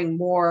exploring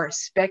more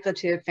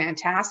speculative,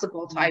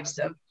 fantastical types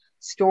of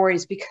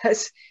stories,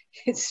 because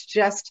it's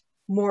just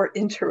more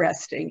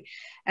interesting.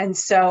 And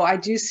so I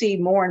do see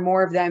more and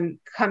more of them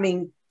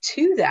coming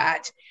to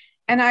that.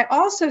 And I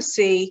also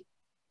see,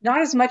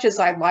 not as much as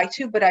I'd like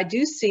to, but I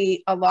do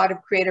see a lot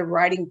of creative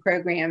writing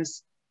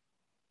programs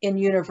in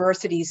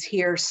universities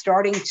here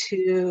starting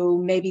to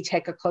maybe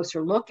take a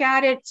closer look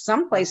at it.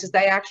 Some places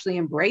they actually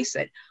embrace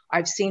it.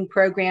 I've seen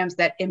programs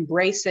that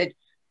embrace it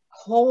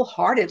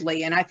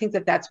wholeheartedly, and I think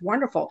that that's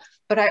wonderful.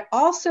 But I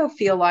also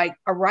feel like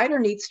a writer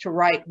needs to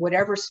write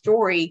whatever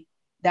story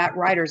that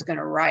writer's going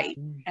to write,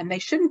 and they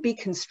shouldn't be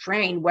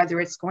constrained whether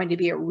it's going to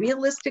be a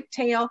realistic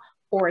tale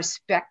or a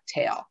spec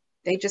tale.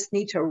 They just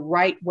need to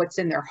write what's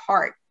in their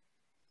heart.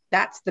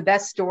 That's the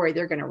best story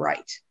they're going to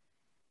write.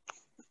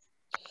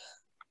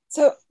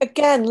 So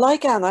again,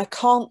 like Anne, I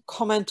can't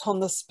comment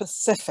on the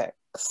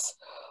specifics,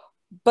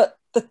 but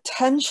the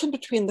tension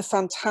between the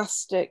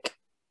fantastic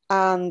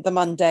and the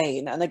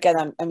mundane, and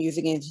again, I'm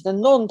using it in a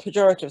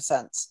non-pejorative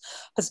sense,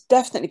 has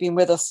definitely been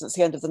with us since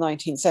the end of the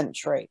 19th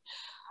century.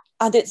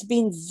 And it's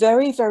been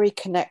very, very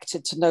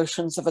connected to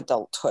notions of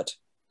adulthood,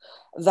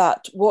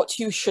 that what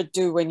you should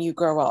do when you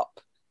grow up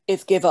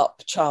is give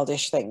up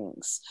childish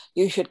things.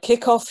 You should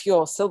kick off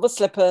your silver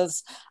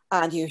slippers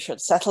and you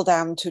should settle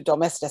down to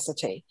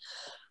domesticity.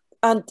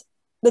 And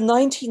the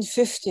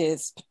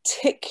 1950s,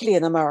 particularly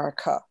in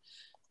America,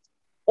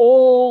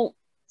 all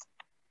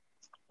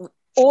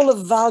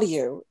of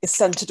value is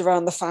centered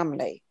around the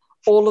family.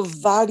 All of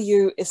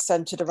value is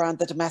centered around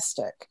the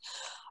domestic.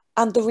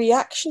 And the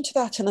reaction to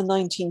that in the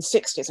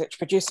 1960s, which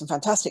produced some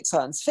fantastic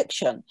science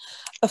fiction,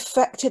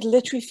 affected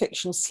literary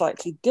fiction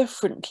slightly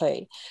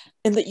differently,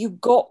 in that you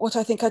got what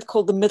I think I'd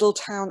call the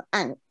Middletown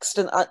angst.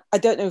 And I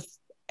don't know if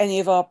any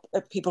of our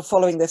people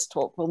following this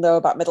talk will know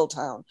about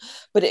Middletown,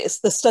 but it's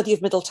the study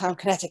of Middletown,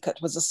 Connecticut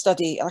was a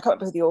study, and I can't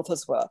remember who the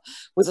authors were,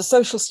 was a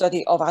social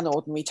study of an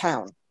ordinary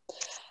town.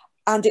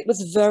 And it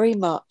was very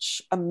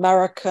much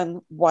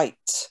American,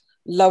 white,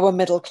 lower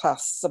middle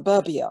class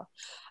suburbia.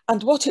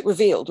 And what it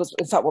revealed was,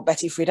 in fact, what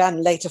Betty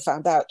Friedan later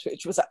found out,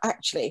 which was that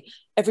actually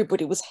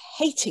everybody was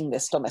hating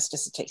this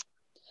domesticity.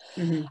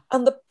 Mm-hmm.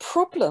 And the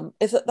problem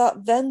is that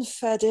that then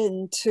fed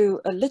into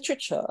a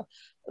literature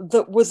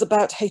that was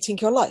about hating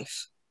your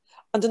life.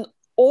 And an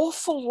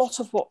awful lot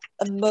of what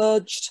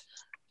emerged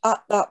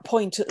at that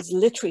point as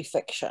literary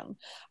fiction,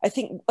 I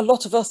think a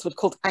lot of us would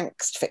call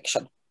angst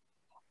fiction.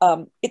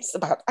 It's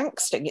about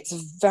angsting.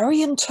 It's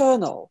very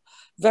internal.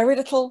 Very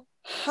little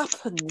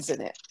happens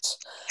in it.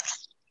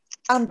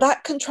 And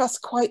that contrasts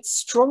quite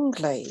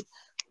strongly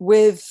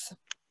with,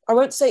 I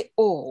won't say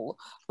all,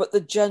 but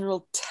the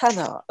general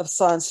tenor of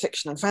science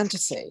fiction and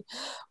fantasy,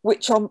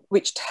 which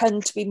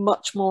tend to be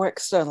much more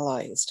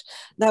externalized.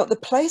 Now, the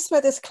place where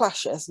this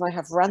clashes, and I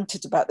have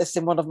ranted about this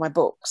in one of my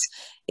books,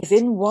 is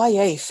in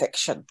YA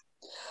fiction,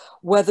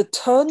 where the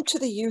turn to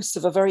the use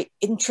of a very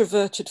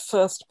introverted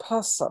first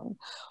person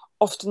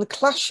often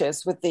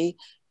clashes with the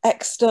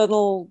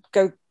external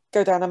go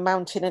down a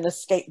mountain in a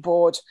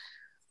skateboard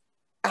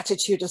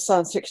attitude of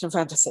science fiction and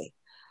fantasy.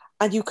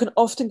 And you can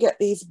often get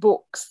these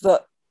books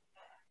that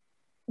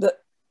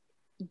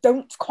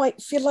don't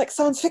quite feel like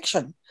science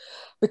fiction,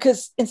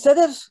 because instead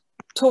of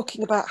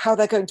talking about how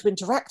they're going to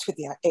interact with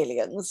the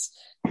aliens,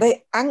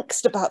 they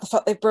angst about the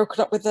fact they've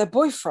broken up with their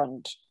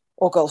boyfriend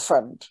or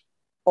girlfriend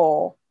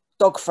or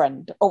dog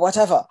friend or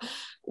whatever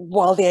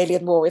while the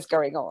alien war is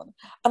going on.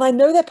 And I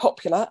know they're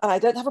popular and I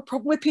don't have a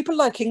problem with people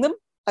liking them.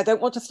 I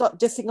don't want to start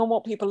dissing on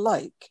what people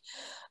like.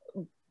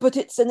 But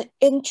it's an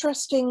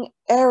interesting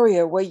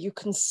area where you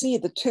can see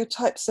the two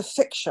types of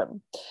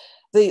fiction,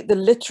 the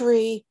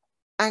literary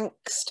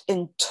angst,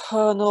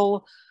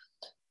 internal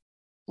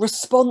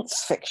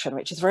response fiction,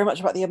 which is very much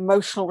about the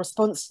emotional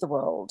response to the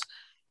world,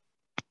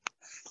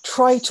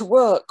 try to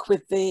work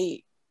with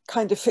the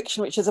kind of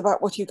fiction which is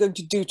about what you're going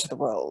to do to the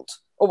world,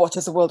 or what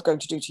is the world going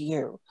to do to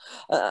you.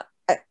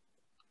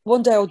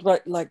 One day I would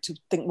like to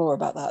think more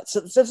about that.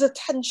 So there's a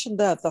tension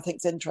there that I think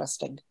is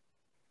interesting.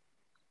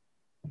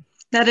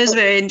 That is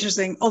very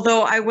interesting.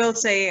 Although I will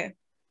say,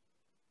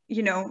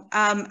 you know,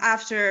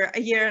 after a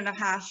year and a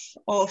half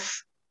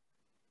of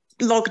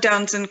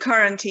lockdowns and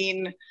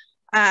quarantine,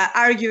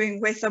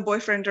 arguing with a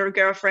boyfriend or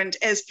girlfriend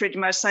is pretty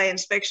much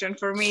science fiction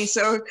for me.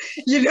 So,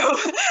 you know,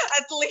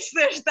 at least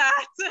there's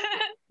that.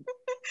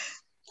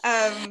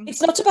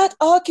 It's not about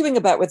arguing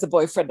about with a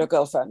boyfriend or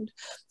girlfriend.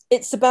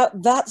 It's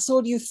about that's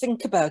all you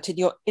think about in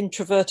your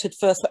introverted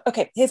first.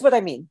 Okay, here's what I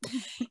mean.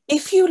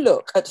 If you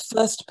look at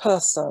first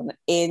person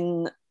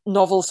in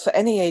novels for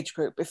any age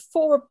group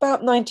before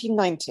about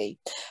 1990,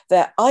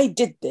 there, I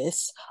did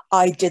this,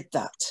 I did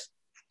that.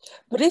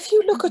 But if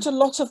you look at a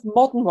lot of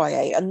modern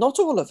YA, and not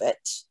all of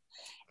it,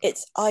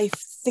 It's I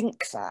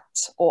think that,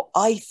 or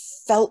I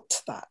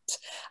felt that.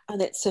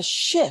 And it's a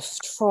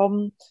shift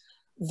from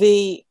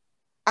the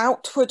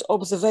outward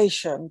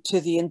observation to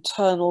the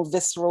internal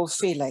visceral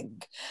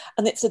feeling.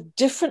 And it's a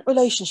different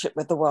relationship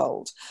with the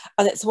world.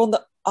 And it's one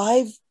that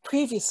I've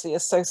previously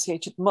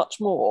associated much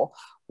more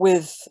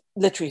with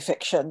literary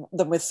fiction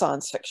than with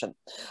science fiction.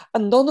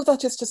 And none of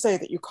that is to say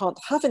that you can't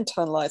have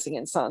internalizing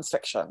in science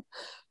fiction,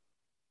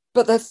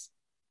 but there's,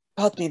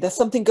 pardon me, there's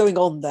something going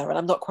on there and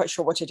I'm not quite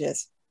sure what it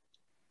is.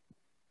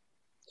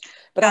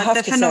 But I have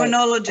the to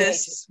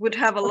phenomenologists would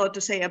have a lot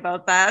to say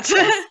about that.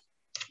 Yes.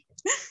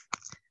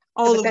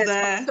 All of that's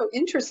that. also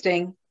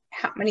interesting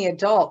how many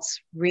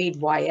adults read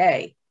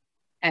YA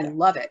and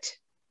love it,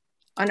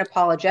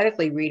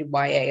 unapologetically read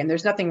YA, and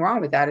there's nothing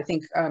wrong with that. I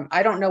think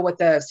I don't know what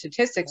the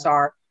statistics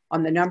are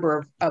on the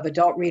number of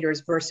adult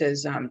readers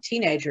versus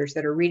teenagers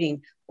that are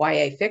reading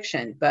YA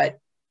fiction, but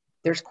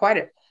there's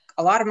quite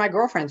a lot of my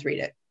girlfriends read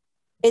it.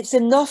 It's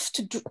enough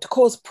to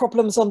cause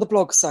problems on the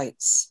blog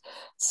sites.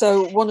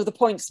 So one of the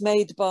points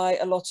made by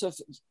a lot of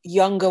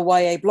younger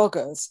YA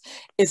bloggers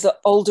is that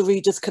older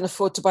readers can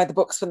afford to buy the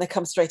books when they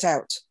come straight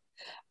out.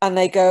 And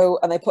they go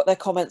and they put their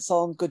comments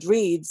on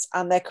Goodreads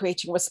and they're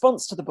creating a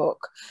response to the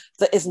book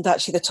that isn't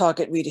actually the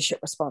target readership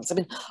response. I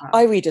mean,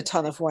 I read a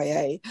ton of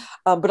YA,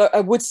 but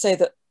I would say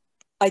that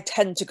I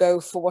tend to go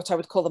for what I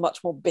would call the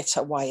much more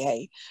bitter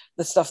YA,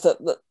 the stuff that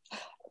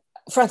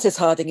Frances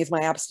Harding is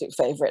my absolute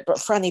favourite, but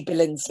Franny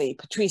Billingsley,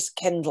 Patrice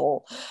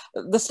Kendall,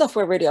 the stuff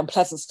where really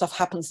unpleasant stuff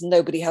happens and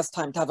nobody has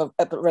time to have a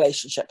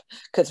relationship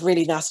because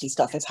really nasty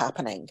stuff is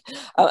happening.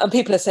 And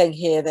people are saying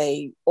here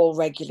they all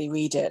regularly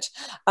read it.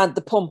 And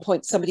the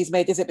point somebody's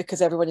made, is it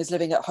because everyone is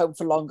living at home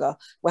for longer?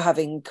 We're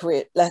having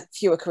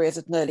fewer careers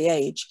at an early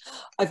age.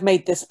 I've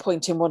made this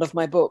point in one of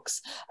my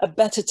books. A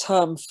better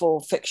term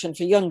for fiction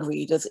for young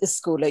readers is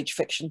school-age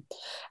fiction.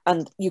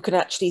 And you can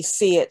actually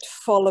see it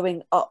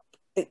following up.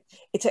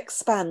 It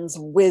expands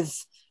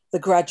with the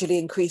gradually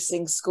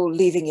increasing school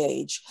leaving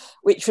age,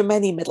 which for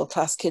many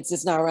middle-class kids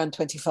is now around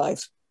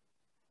 25.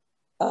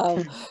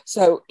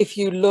 So if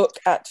you look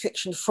at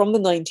fiction from the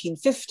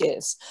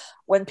 1950s,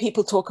 when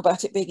people talk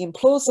about it being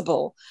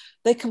implausible,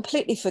 they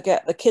completely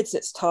forget the kids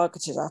it's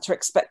targeted at are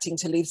expecting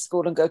to leave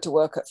school and go to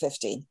work at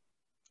 15.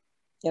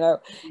 You know,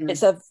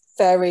 it's a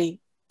very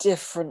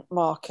different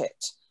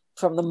market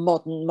from the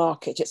modern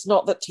market. It's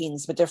not that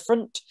teens were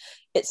different,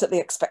 it's that the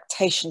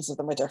expectations of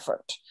them were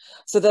different.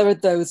 So there are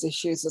those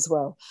issues as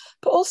well.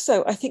 But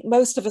also, I think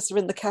most of us are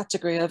in the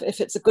category of,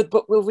 if it's a good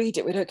book, we'll read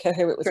it. We don't care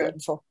who it was written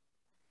for.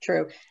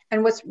 True.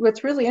 And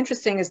what's really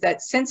interesting is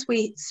that since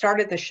we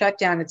started the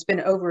shutdown, it's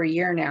been over a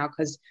year now,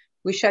 because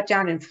we shut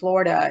down in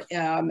Florida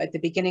at the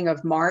beginning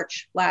of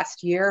March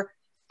last year.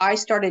 I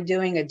started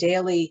doing a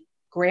daily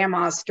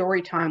grandma's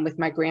story time with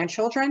my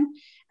grandchildren.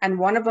 And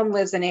one of them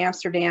lives in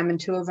Amsterdam and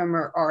two of them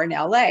are in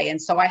LA.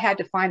 And so I had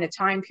to find a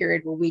time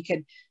period where we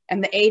could,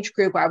 and the age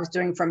group I was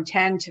doing from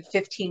 10 to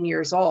 15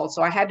 years old.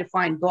 So I had to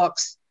find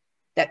books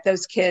that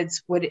those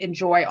kids would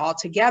enjoy all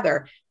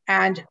together.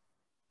 And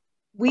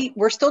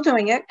we're still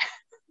doing it.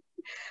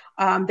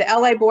 The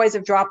LA boys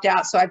have dropped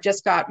out. So I've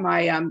just got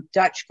my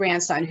Dutch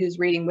grandson who's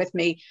reading with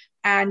me.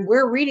 And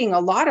we're reading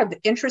a lot of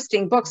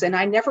interesting books. And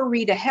I never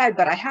read ahead,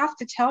 but I have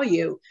to tell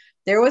you,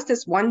 there was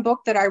this one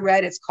book that I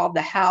read. It's called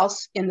The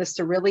House in the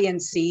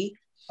Cerulean Sea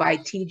by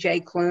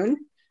T.J. Klune.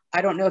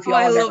 I don't know if you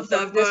all have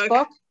ever read this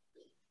book.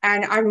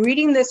 And I'm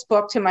reading this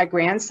book to my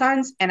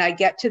grandsons, and I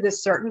get to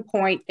this certain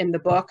point in the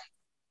book,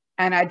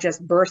 and I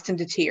just burst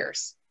into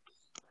tears.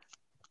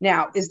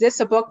 Now, is this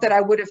a book that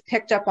I would have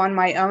picked up on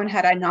my own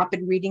had I not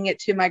been reading it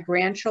to my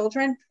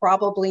grandchildren?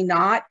 Probably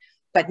not.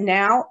 But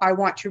now I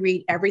want to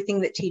read everything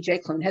that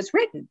T.J. Klune has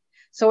written.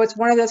 So it's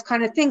one of those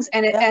kind of things.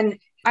 And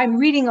I'm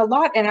reading a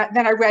lot. And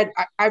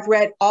I've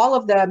read all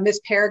of the Miss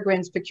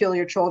Peregrine's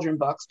Peculiar Children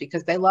books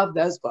because they love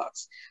those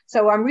books.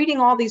 So I'm reading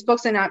all these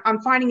books and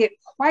I'm finding it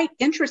quite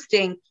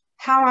interesting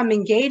how I'm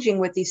engaging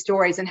with these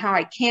stories and how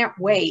I can't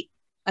wait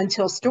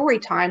until story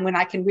time when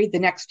I can read the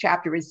next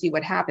chapter and see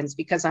what happens,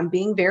 because I'm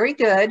being very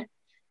good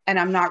and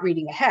I'm not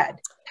reading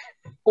ahead.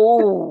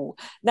 Oh,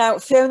 now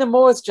Fiona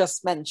Moore's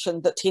just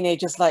mentioned that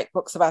teenagers like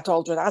books about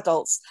older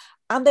adults.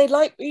 And they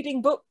like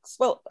reading books,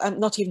 well,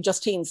 not even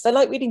just teens, they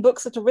like reading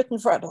books that are written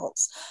for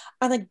adults.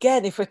 And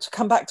again, if we're to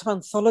come back to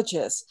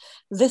anthologies,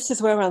 this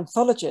is where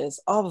anthologies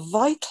are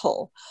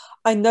vital.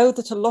 I know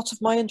that a lot of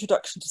my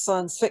introduction to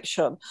science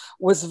fiction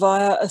was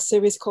via a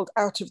series called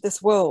Out of This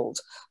World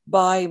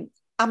by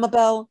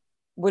Amabel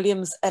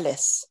Williams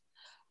Ellis,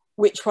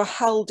 which were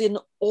held in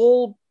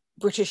all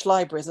British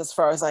libraries, as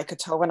far as I could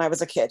tell when I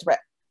was a kid,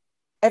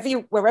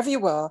 wherever you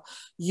were,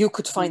 you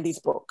could find these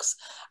books.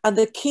 And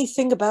the key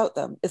thing about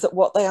them is that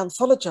what they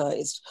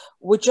anthologized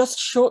were just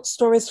short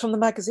stories from the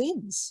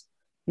magazines.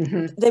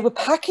 Mm-hmm. They were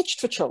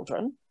packaged for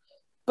children,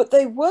 but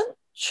they weren't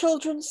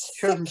children's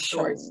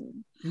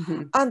fiction.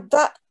 Mm-hmm. And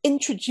that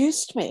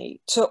introduced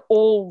me to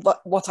all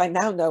what I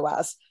now know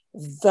as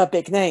the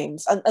big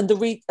names. And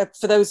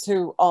for those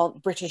who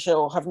aren't British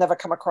or have never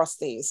come across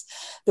these,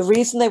 the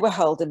reason they were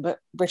held in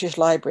British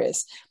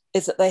libraries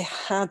is that they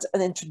had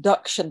an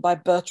introduction by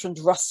Bertrand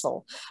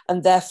Russell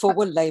and therefore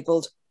were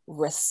labelled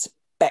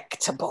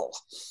respectable.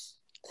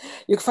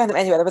 You can find them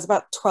anywhere. There was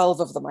about 12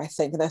 of them, I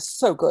think, and they're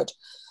so good.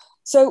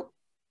 So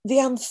the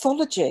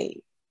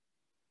anthology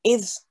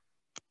is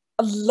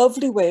a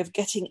lovely way of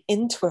getting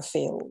into a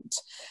field.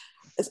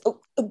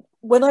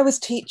 When I was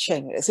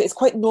teaching, it's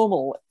quite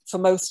normal for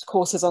most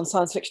courses on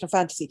science fiction and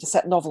fantasy to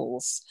set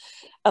novels.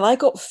 And I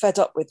got fed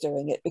up with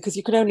doing it because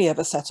you can only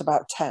ever set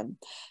about 10.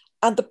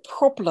 And the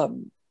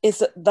problem is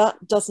that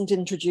that doesn't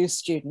introduce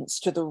students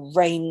to the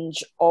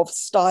range of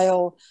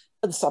style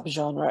and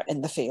subgenre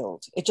in the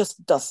field. It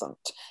just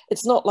doesn't.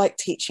 It's not like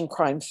teaching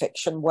crime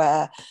fiction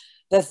where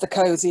there's the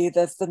cozy,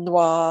 there's the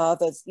noir,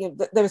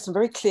 there are some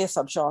very clear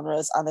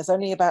subgenres and there's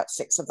only about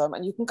 6 of them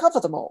and you can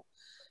cover them all.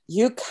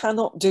 You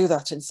cannot do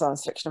that in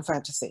science fiction and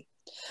fantasy.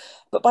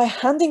 But by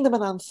handing them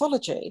an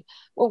anthology,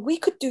 well, we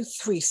could do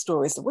 3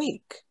 stories a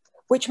week,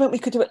 which meant we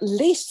could do at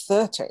least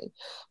 30,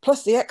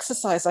 plus the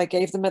exercise I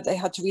gave them meant they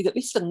had to read at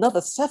least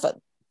another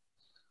 7.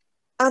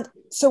 And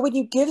so when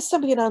you give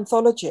somebody an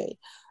anthology,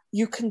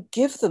 you can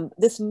give them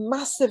this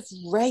massive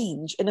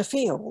range in a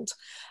field.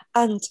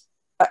 And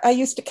I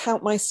used to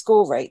count my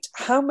score rate.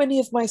 How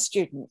many of my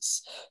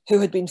students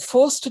who had been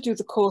forced to do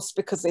the course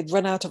because they'd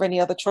run out of any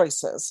other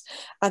choices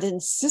and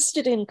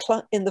insisted in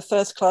the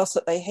first class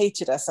that they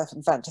hated SF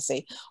and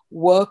fantasy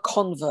were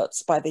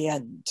converts by the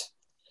end?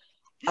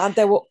 And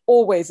there were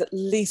always at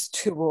least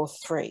 2 or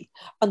 3.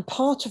 And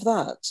part of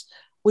that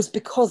was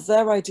because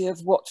their idea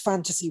of what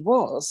fantasy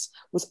was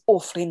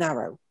awfully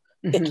narrow.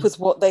 Mm-hmm. It was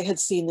what they had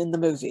seen in the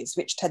movies,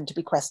 which tend to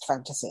be quest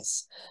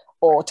fantasies,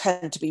 or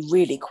tend to be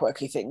really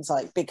quirky things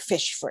like Big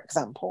Fish, for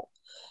example.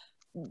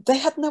 They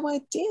had no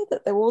idea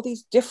that there were all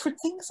these different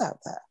things out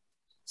there.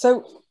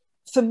 So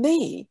for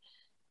me,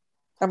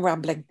 I'm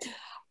rambling,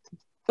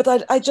 but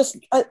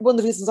one of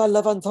the reasons I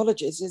love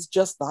anthologies is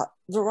just that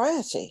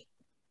variety.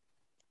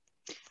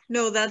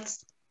 No,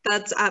 that's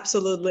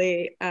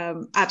absolutely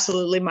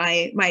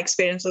my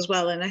experience as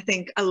well, and I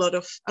think a lot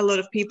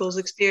of people's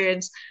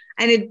experience,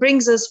 and it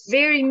brings us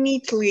very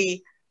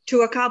neatly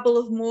to a couple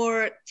of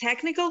more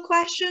technical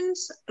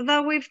questions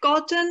that we've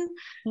gotten.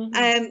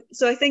 Mm-hmm.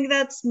 So I think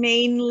that's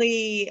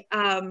mainly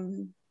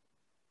one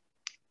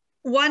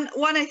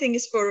I think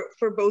is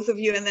for both of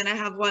you, and then I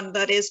have one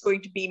that is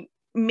going to be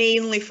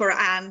mainly for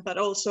Anne, but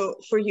also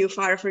for you,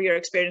 Farah, for your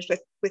experience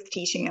with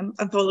teaching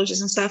anthologies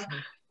and stuff.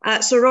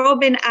 So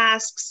Robin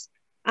asks,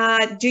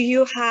 do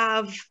you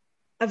have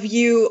a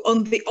view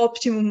on the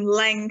optimum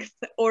length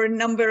or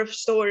number of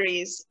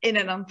stories in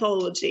an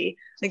anthology?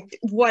 Like,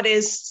 what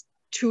is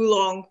too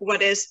long,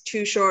 what is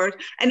too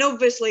short? And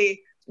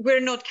obviously,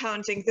 we're not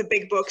counting the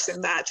big books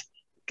in that,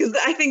 because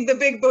I think the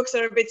big books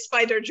are a bit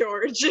Spider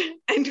George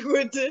and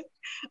would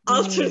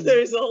alter the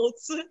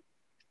results.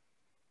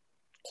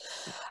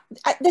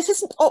 This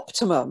isn't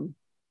optimum,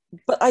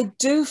 but I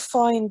do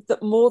find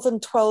that more than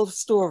 12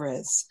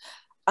 stories,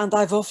 and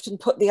I've often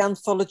put the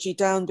anthology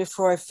down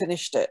before I've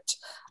finished it,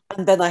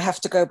 and then I have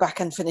to go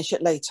back and finish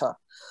it later.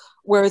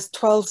 Whereas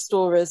 12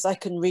 stories, I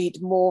can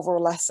read more or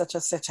less at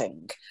a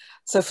sitting.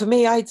 So for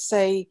me, I'd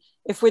say,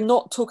 if we're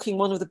not talking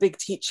one of the big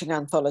teaching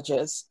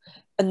anthologies,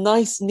 a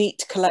nice,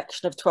 neat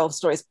collection of 12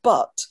 stories.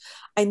 But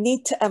I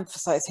need to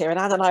emphasize here, and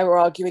Anne and I were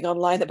arguing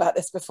online about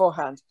this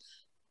beforehand,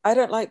 I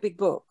don't like big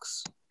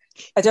books.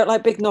 I don't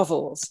like big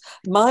novels.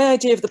 My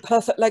idea of the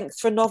perfect length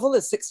for a novel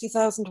is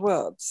 60,000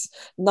 words,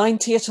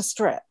 90 at a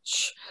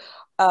stretch.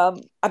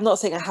 I'm not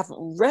saying I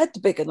haven't read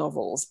bigger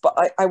novels, but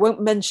I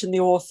won't mention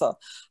the author.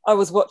 I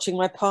was watching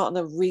my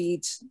partner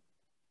read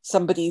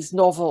somebody's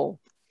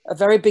novel, a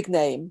very big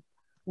name,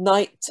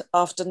 night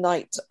after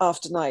night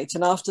after night.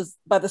 And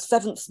by the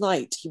 7th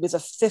night, he was a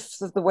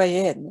 5th of the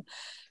way in.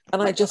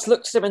 And I just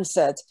looked at him and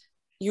said,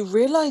 you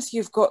realize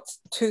you've got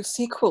 2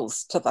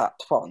 sequels to that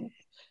one?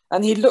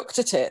 And he looked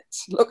at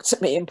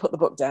me and put the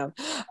book down.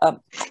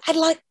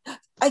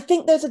 I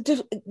think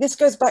this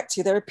goes back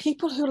to, there are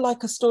people who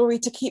like a story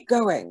to keep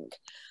going.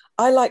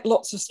 I like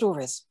lots of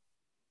stories.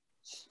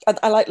 And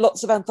I like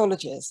lots of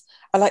anthologies.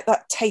 I like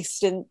that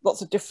taste in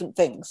lots of different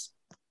things.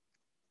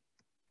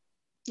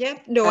 Yeah,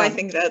 no, I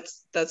think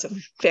that's a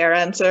fair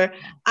answer.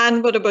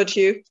 And what about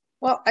you?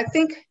 Well, I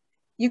think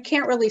you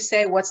can't really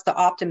say what's the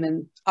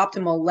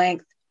optimal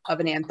length of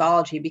an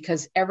anthology,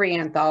 because every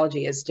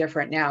anthology is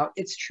different. Now,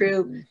 it's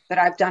true that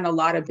I've done a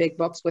lot of big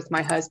books with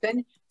my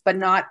husband, but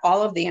not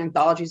all of the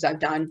anthologies I've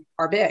done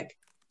are big.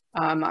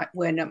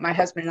 When my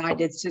husband and I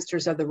did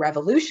Sisters of the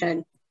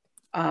Revolution,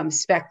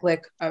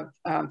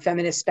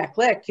 feminist spec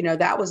lit,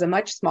 that was a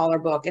much smaller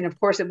book. And of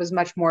course, it was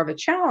much more of a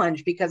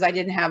challenge because I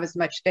didn't have as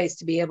much space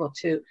to be able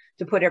to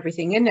put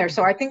everything in there.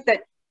 So I think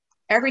that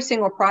every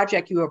single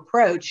project you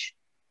approach,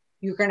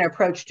 you're going to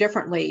approach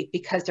differently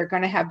because they're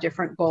going to have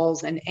different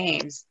goals and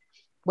aims.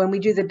 When we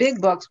do the big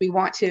books, we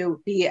want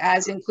to be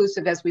as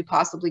inclusive as we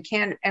possibly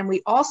can. And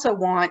we also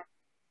want,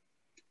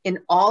 in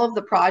all of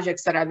the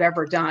projects that I've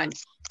ever done,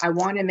 I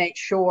want to make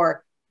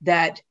sure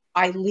that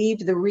I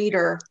leave the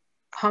reader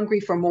hungry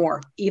for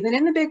more. Even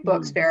in the big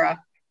books, Farah,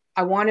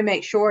 I want to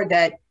make sure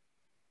that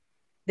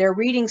they're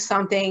reading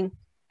something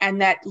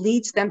and that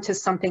leads them to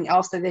something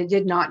else that they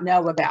did not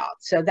know about.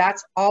 So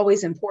that's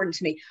always important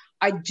to me.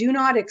 I do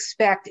not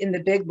expect in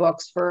the big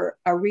books for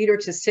a reader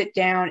to sit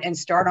down and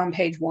start on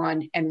page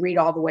 1 and read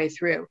all the way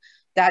through.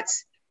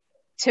 That's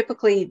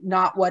typically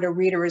not what a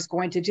reader is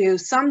going to do.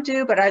 Some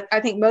do, but I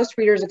think most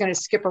readers are going to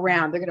skip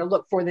around. They're going to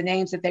look for the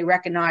names that they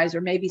recognize,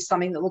 or maybe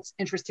something that looks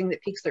interesting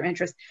that piques their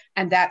interest,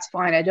 and that's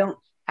fine. I don't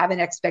have an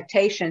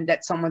expectation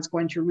that someone's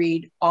going to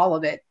read all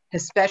of it,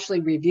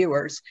 especially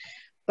reviewers.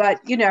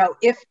 But, you know,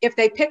 if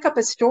they pick up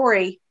a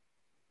story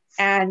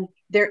and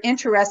they're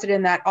interested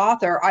in that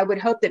author, I would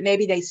hope that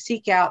maybe they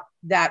seek out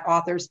that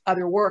author's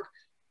other work.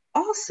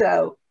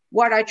 Also,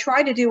 what I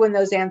try to do in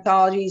those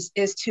anthologies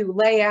is to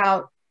lay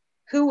out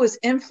who was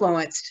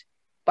influenced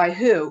by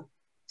who,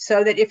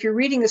 so that if you're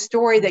reading a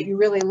story that you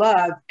really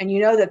love and you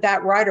know that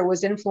that writer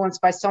was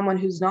influenced by someone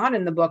who's not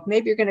in the book,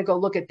 maybe you're going to go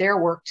look at their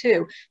work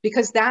too,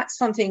 because that's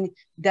something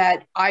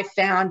that I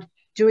found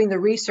doing the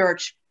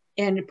research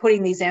in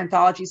putting these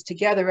anthologies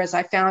together, as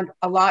I found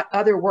a lot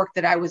other work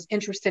that I was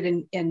interested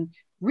in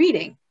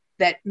reading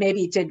that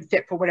maybe didn't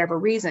fit for whatever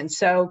reason.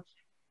 So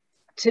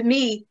to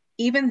me,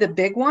 even the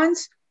big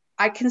ones,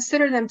 I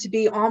consider them to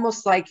be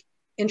almost like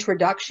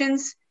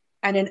introductions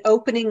and an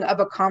opening of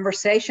a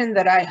conversation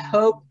that I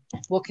hope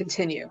will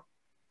continue.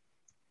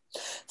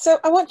 So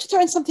I want to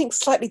throw in something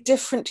slightly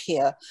different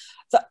here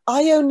that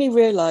I only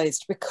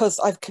realized because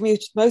I've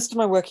commuted most of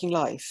my working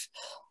life,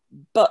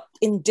 but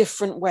in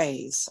different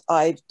ways.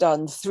 I've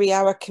done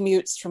 3-hour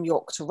commutes from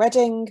York to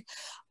Reading.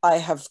 I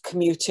have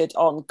commuted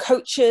on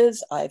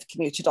coaches. I've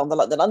commuted on the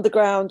London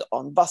Underground,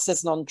 on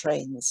buses and on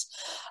trains.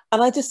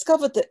 And I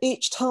discovered that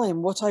each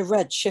time what I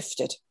read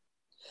shifted.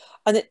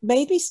 And it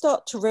made me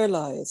start to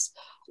realize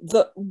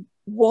that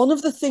one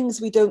of the things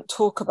we don't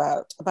talk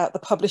about the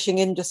publishing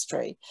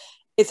industry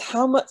is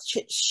how much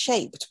it's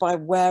shaped by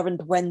where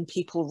and when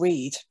people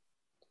read.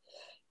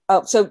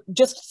 So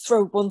just to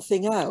throw one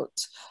thing out,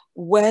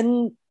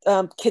 when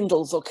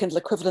Kindles or Kindle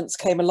equivalents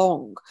came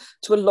along,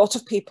 to a lot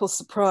of people's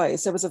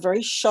surprise, there was a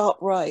very sharp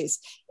rise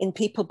in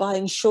people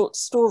buying short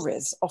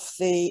stories off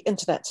the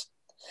internet.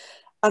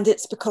 And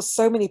it's because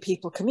so many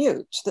people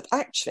commute that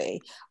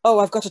actually, oh,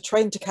 I've got a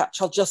train to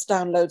catch, I'll just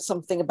download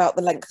something about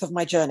the length of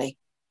my journey.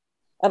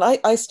 And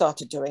I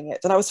started doing it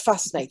and I was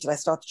fascinated. I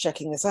started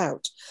checking this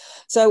out.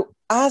 So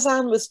as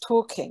Anne was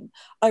talking,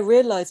 I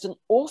realized an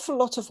awful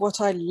lot of what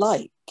I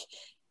like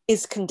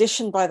is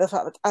conditioned by the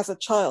fact that as a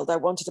child, I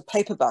wanted a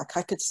paperback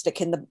I could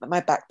stick in my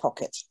back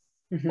pocket,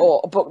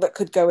 or a book that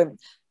could go in.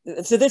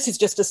 So this is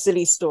just a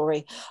silly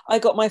story. I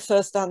got my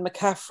first Anne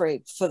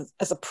McCaffrey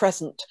as a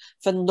present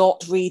for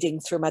not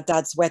reading through my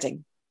dad's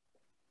wedding.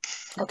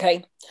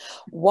 Okay,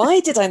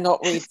 why did I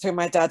not read through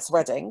my dad's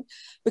wedding?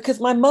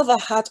 Because my mother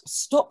had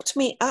stopped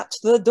me at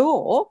the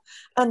door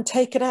and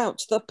taken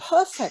out the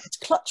perfect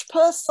clutch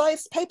purse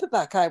sized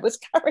paperback I was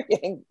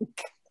carrying.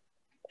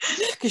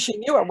 Because she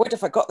knew I would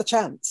if I got the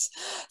chance.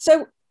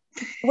 So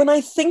when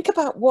I think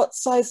about what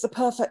size the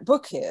perfect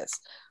book is,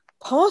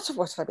 part of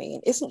what I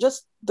mean isn't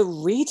just the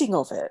reading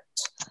of it,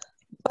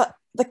 but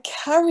the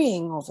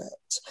carrying of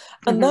it.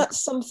 And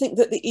that's something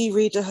that the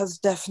e-reader has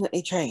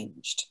definitely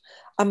changed.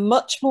 I'm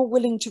much more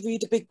willing to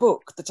read a big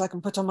book that I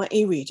can put on my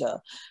e-reader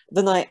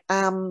than I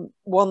am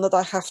one that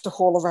I have to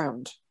haul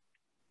around.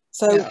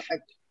 So yeah,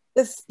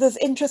 there's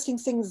interesting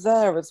things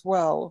there as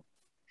well.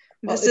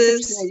 Well, it's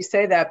interesting that you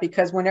say that,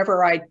 because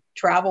whenever I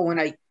travel, when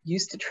I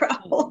used to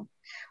travel,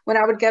 when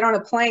I would get on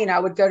a plane, I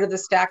would go to the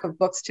stack of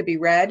books to be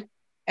read,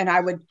 and I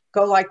would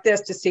go like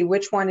this to see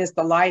which one is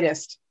the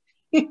lightest.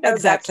 You know,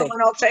 exactly. That's the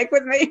one I'll take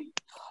with me.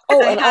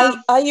 Oh,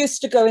 and I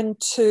used to go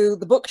into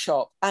the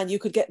bookshop and you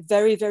could get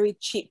very, very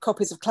cheap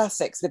copies of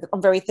classics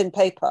on very thin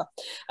paper.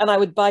 And I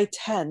would buy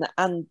 10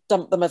 and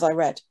dump them as I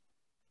read.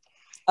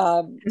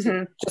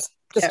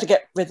 Just to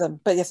get rhythm.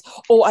 But yes,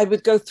 or I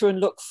would go through and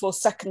look for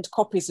second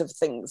copies of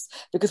things,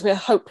 because we're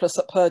hopeless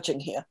at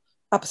purging here.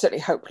 Absolutely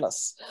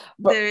hopeless.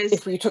 But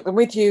if you took them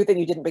with you, then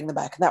you didn't bring them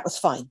back, and that was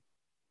fine.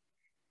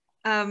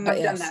 I've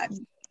done that.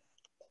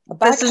 A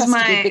bag has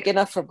to be big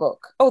enough for a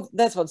book. Oh,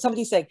 there's one.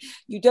 Somebody's saying,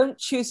 you don't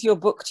choose your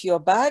book to your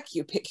bag,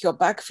 you pick your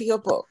bag for your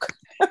book.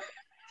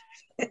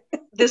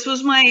 This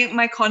was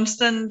my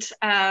constant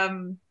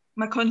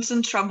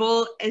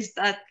trouble, is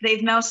that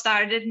they've now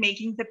started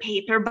making the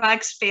paper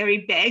bags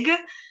very big.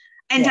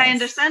 And yes. I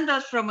understand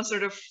that from a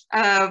sort of,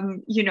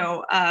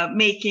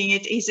 making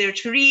it easier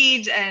to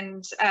read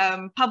and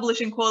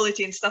publishing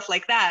quality and stuff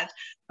like that.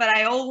 But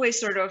I always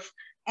sort of,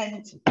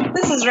 and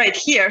this is right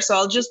here, so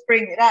I'll just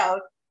bring it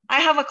out. I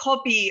have a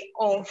copy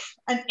of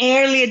an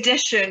early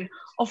edition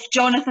of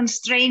Jonathan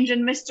Strange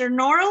and Mr.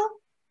 Norrell,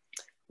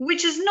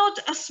 which is not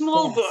a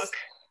small book.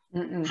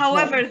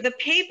 However, the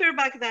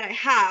paperback that I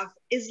have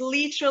is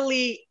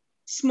literally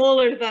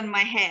smaller than my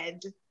head.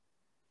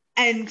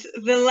 And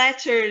the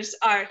letters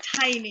are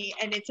tiny,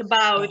 and it's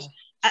about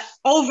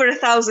over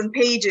 1,000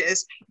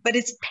 pages, but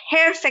it's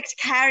perfect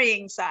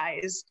carrying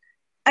size.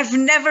 I've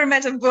never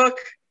met a book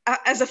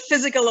as a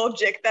physical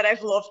object that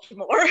I've loved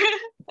more.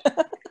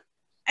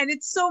 And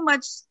it's so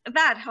much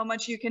that how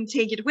much you can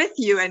take it with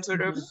you and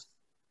sort of,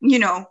 you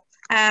know,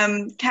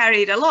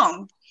 carry it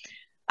along.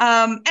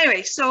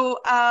 Anyway, so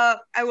I'm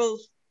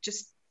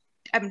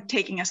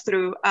taking us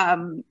through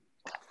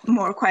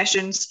more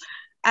questions.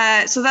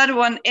 So that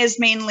one is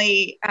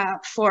mainly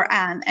for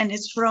Anne, and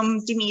it's from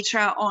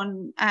Dimitra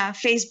on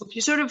Facebook.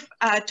 You sort of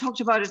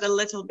talked about it a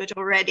little bit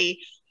already,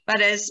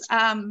 but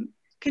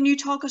can you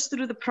talk us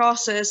through the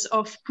process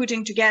of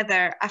putting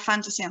together a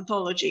fantasy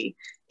anthology?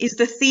 Is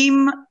the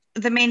theme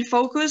the main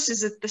focus?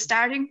 Is it the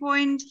starting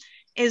point?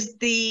 Is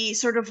the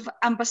sort of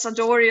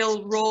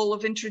ambassadorial role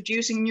of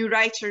introducing new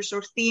writers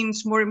or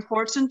themes more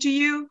important to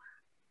you?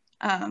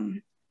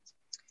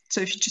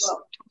 So if you just...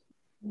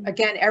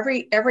 Again,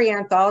 every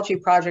anthology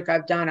project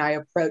I've done, I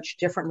approach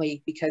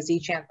differently because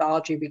each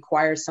anthology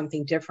requires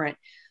something different.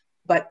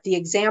 But the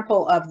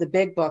example of the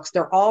big books,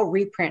 they're all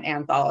reprint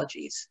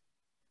anthologies.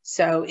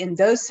 So in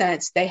those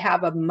sense, they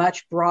have a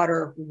much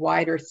broader,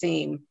 wider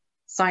theme: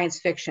 science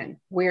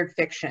fiction, weird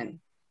fiction,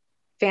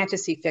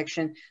 fantasy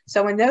fiction.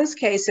 So in those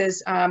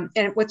cases, and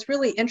what's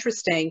really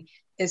interesting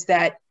is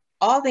that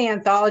all the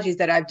anthologies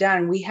that I've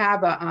done, we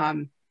have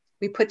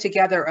we put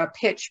together a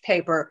pitch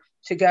paper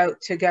to go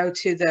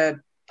to the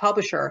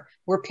publisher.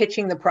 We're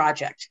pitching the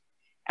project,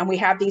 and we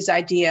have these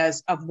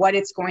ideas of what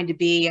it's going to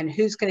be and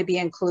who's going to be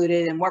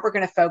included and what we're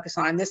going to focus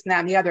on, this and that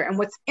and the other. And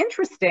what's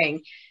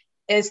interesting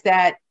is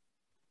that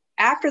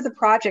after the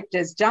project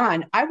is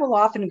done, I will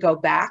often go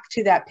back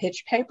to that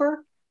pitch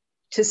paper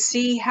to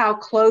see how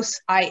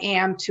close I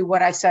am to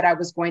what I said I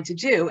was going to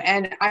do.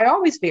 And I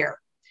always veer.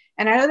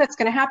 And I know that's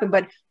going to happen,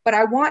 but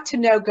I want to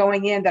know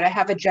going in that I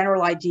have a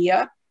general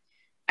idea.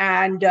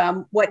 And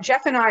what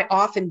Jeff and I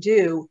often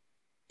do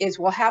is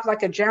we'll have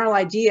like a general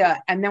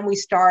idea, and then we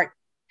start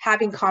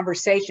having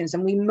conversations.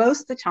 And we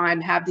most of the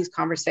time have these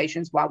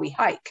conversations while we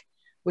hike,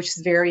 which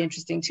is very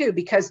interesting too,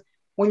 because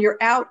when you're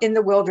out in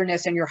the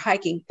wilderness and you're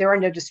hiking, there are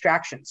no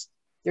distractions.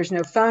 There's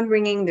no phone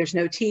ringing, there's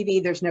no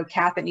TV, there's no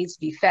cat that needs to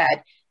be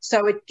fed.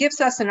 So it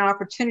gives us an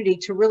opportunity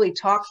to really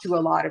talk through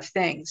a lot of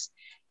things.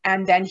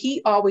 And then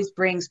he always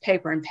brings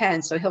paper and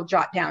pen, so he'll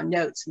jot down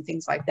notes and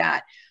things like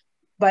that.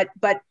 But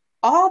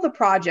all the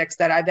projects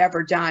that I've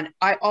ever done,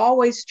 I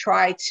always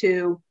try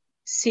to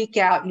seek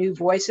out new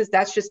voices.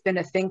 That's just been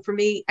a thing for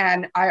me.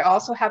 And I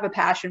also have a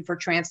passion for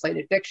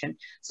translated fiction.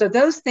 So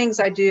those things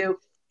I do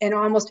in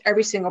almost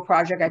every single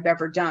project I've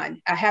ever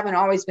done. I haven't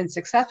always been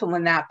successful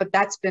in that, but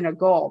that's been a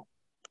goal.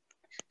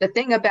 The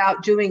thing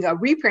about doing a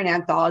reprint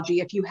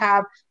anthology, if you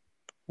have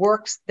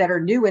works that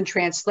are new in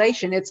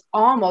translation, it's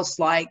almost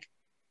like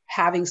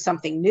having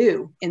something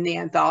new in the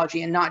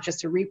anthology and not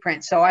just a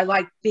reprint. So I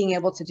like being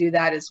able to do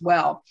that as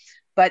well.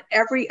 But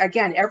every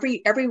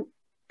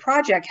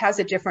project has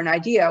a different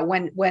idea.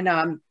 When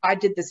I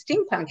did the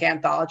steampunk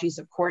anthologies,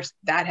 of course,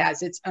 that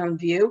has its own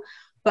view.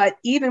 But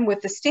even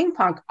with the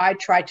steampunk, I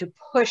tried to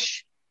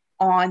push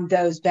on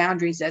those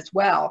boundaries as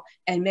well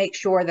and make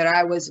sure that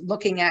I was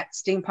looking at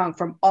steampunk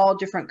from all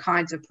different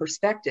kinds of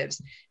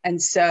perspectives. And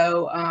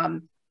so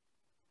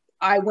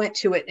I went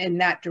to it in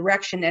that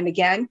direction. And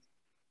again,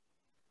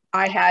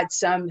 I had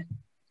some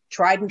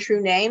tried and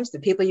true names, the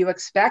people you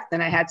expect,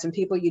 and I had some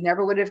people you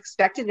never would have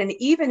expected. And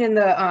even in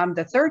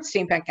the third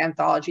steampunk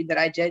anthology that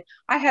I did,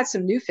 I had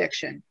some new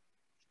fiction,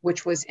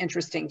 which was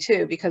interesting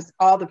too, because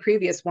all the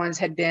previous ones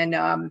had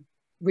been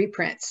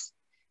reprints.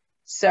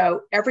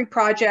 So every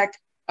project,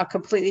 a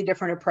completely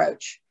different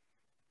approach.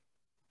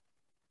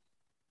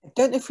 I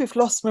don't know if we've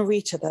lost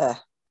Marita there.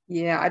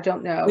 Yeah, I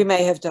don't know. We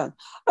may have done.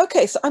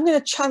 Okay, so I'm going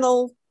to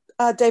channel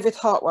David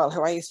Hartwell,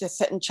 who I used to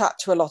sit and chat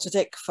to a lot at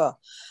ICFA.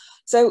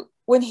 So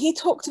when he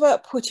talked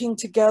about putting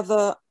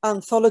together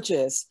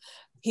anthologies,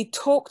 he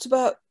talked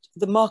about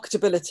the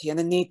marketability and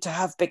the need to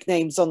have big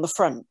names on the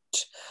front,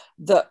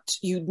 that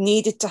you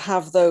needed to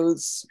have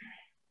those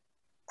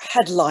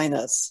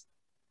headliners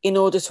in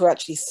order to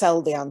actually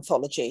sell the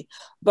anthology,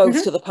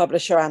 both to the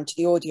publisher and to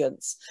the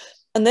audience.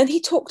 And then he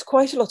talked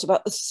quite a lot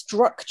about the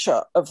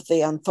structure of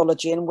the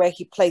anthology and where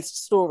he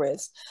placed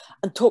stories,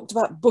 and talked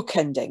about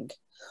bookending,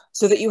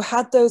 so that you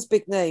had those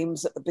big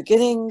names at the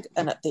beginning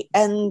and at the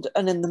end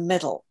and in the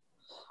middle.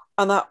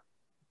 And that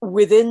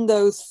within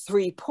those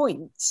 3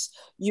 points,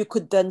 you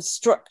could then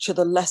structure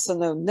the lesser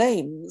known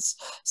names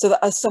so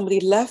that as somebody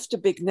left a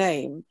big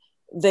name,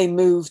 they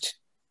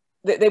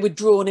were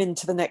drawn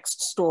into the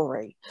next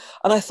story.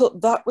 And I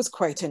thought that was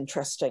quite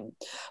interesting.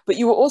 But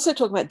you were also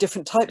talking about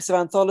different types of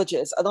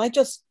anthologies. And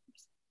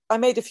I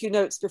made a few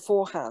notes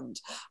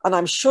beforehand, and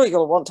I'm sure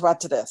you'll want to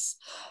add to this,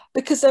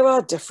 because there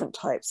are different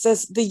types.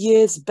 There's the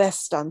year's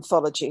best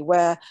anthology,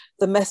 where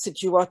the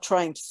message you are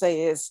trying to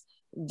say is,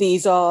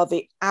 these are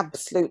the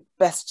absolute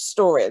best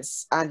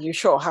stories, and you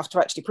sure have to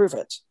actually prove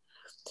it.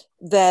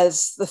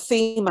 There's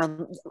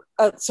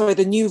the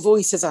the New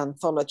Voices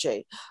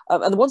anthology.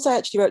 And the ones I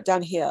actually wrote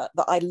down here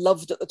that I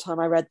loved at the time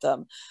I read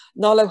them: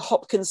 Narlow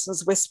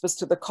Hopkinson's Whispers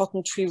to the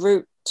Cotton Tree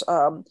Root,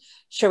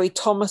 Sherry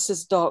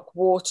Thomas's Dark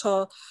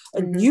Water,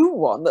 a new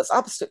one that's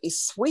absolutely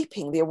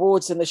sweeping the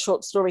awards in the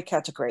short story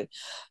category,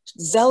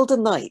 Zelda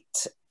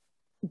Knight.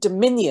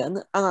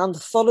 Dominion, an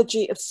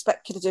anthology of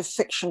speculative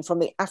fiction from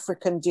the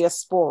African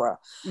diaspora.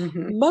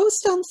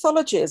 Most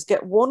anthologies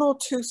get 1 or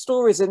 2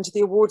 stories into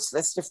the awards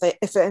list,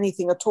 if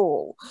anything at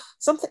all.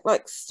 Something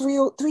like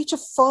 3 to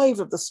 5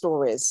 of the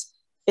stories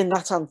in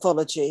that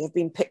anthology have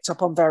been picked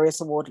up on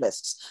various award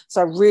lists. So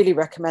I really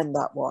recommend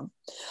that one.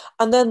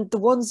 And then the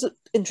ones that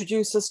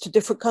introduce us to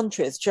different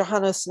countries,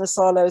 Johannes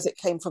Nasalo's It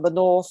Came from the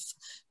North,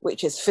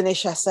 which is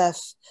Finnish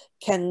SF,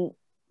 Ken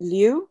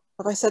Liu,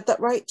 have I said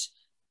that right?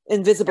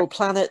 Invisible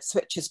Planets,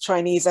 which is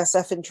Chinese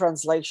SF in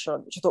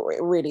translation, which I thought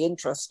were really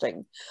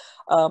interesting.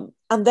 And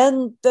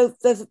then there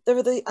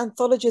are the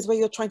anthologies where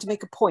you're trying to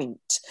make a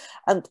point.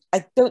 And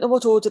I don't know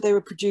what order they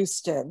were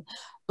produced in,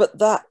 but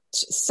that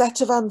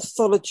set of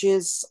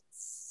anthologies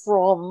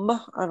from,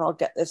 and I'll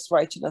get this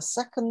right in a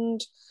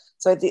second,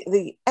 so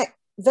the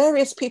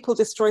Various People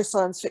Destroy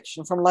Science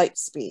Fiction from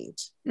Lightspeed,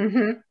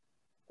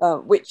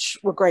 which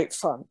were great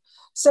fun.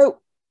 So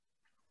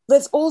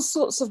there's all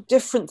sorts of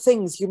different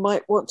things you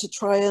might want to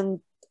try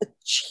and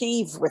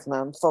achieve with an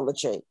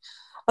anthology.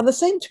 And the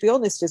same, to be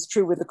honest, is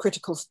true with the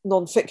critical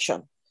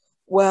nonfiction,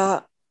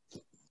 where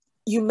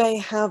you may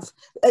have,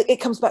 it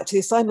comes back to the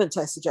assignment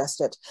I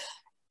suggested.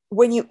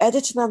 When you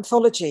edit an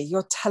anthology,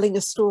 you're telling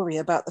a story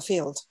about the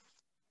field.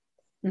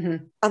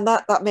 And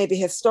that may be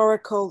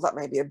historical, that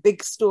may be a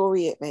big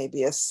story, it may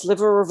be a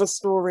sliver of a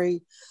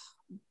story,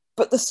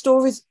 but the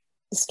stories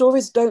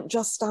don't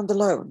just stand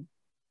alone.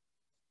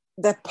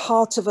 They're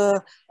part of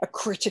a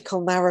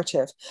critical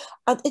narrative.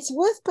 And it's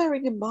worth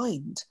bearing in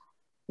mind,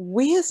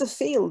 we as a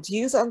field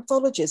use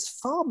anthologies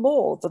far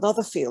more than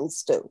other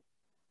fields do.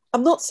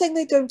 I'm not saying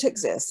they don't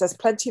exist. There's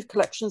plenty of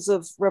collections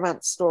of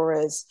romance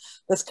stories.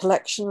 There's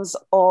collections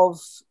of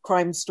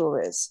crime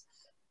stories.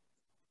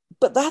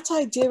 But that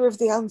idea of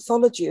the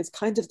anthology as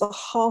kind of the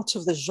heart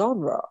of the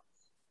genre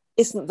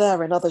isn't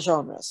there in other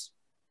genres.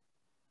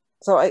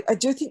 So I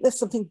do think there's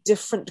something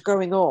different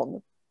going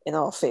on in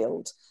our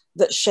field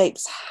that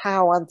shapes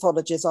how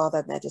anthologies are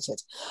then edited.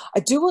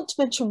 I do want to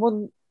mention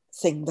one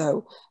thing,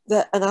 though,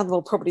 that, and Anne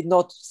will probably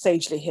nod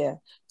sagely here,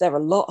 they're a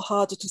lot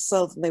harder to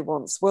sell than they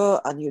once were,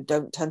 and you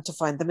don't tend to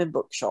find them in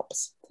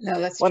bookshops. No,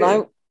 that's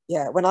true.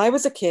 When I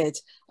was a kid,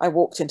 I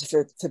walked into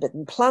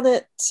Forbidden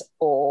Planet,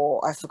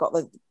 or I forgot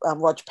the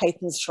Roger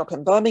Payton's shop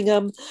in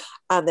Birmingham,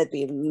 and there'd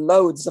be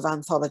loads of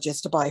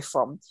anthologies to buy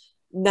from.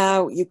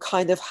 Now you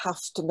kind of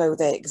have to know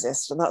they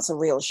exist, and that's a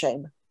real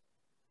shame.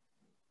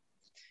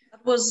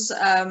 Was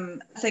a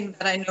thing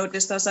that I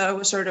noticed as I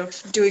was sort of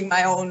doing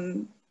my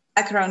own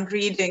background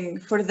reading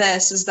for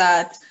this, is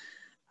that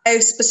I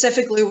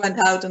specifically went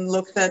out and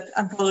looked at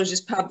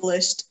anthologies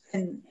published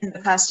in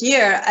the past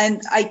year,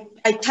 and I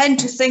tend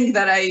to think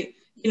that I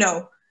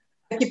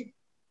keep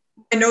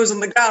my nose on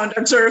the ground.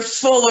 I'm sort of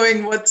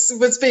following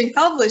what's being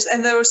published,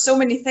 and there were so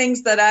many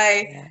things that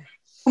I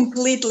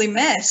completely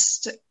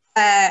missed,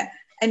 and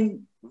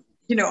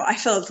I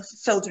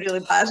felt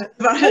really bad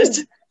about it.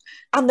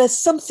 And there's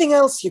something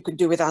else you can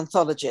do with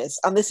anthologies,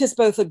 and this is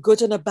both a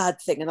good and a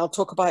bad thing, and I'll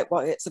talk about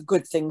why it's a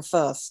good thing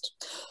first.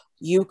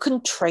 You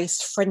can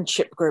trace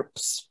friendship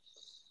groups.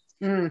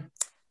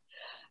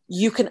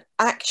 You can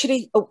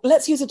actually,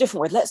 let's use a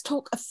different word, let's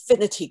talk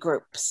affinity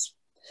groups.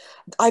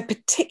 I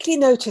particularly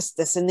noticed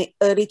this in the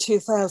early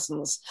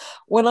 2000s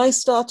when I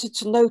started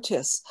to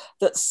notice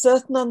that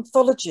certain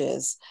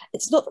anthologies,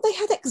 it's not that they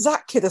had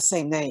exactly the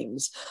same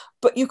names,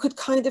 but you could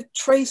kind of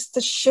trace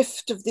the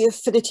shift of the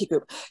affinity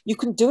group. You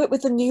can do it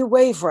with the new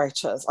wave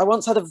writers. I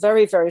once had a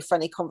very, very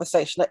funny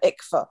conversation at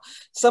ICFA.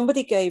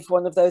 Somebody gave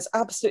one of those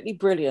absolutely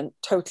brilliant,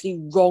 totally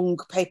wrong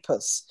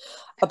papers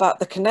about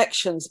the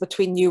connections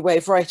between new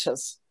wave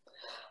writers.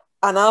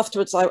 And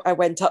afterwards I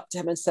went up to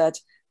him and said,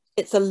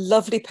 "It's a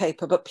lovely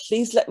paper, but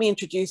please let me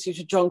introduce you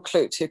to John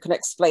Clute, who can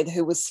explain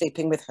who was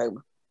sleeping with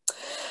whom."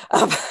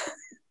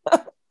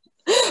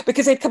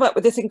 Because they'd come up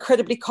with this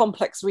incredibly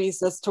complex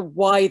reason as to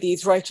why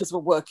these writers were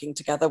working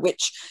together,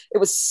 which it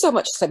was so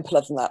much simpler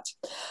than that.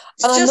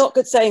 And I'm not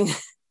good saying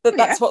that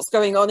that's what's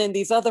going on in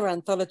these other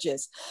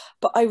anthologies,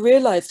 but I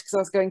realized, because I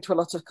was going to a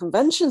lot of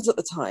conventions at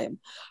the time,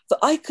 that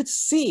I could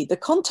see the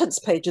contents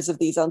pages of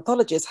these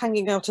anthologies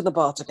hanging out in the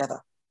bar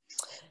together.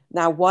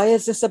 Now, why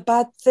is this a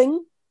bad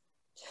thing?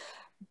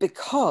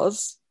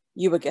 Because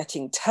you were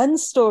getting 10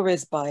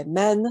 stories by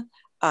men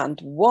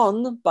and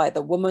 1 by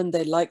the woman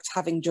they liked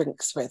having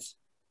drinks with.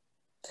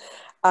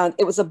 And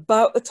it was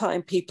about the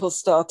time people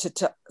started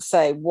to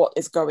say, what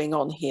is going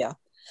on here?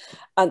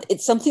 And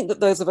it's something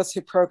that those of us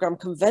who program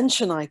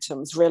convention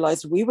items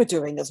realized we were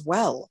doing as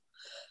well.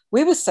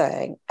 We were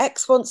saying,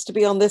 X wants to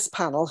be on this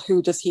panel,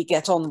 who does he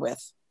get on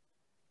with?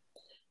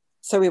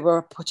 So we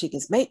were putting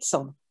his mates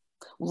on,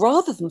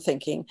 rather than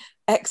thinking,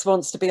 X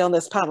wants to be on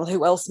this panel,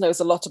 who else knows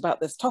a lot about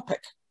this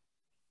topic?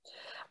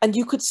 And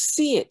you could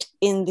see it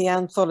in the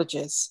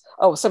anthologies.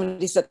 Oh,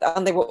 somebody said,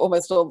 and they were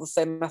almost all the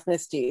same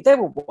ethnicity. They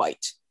were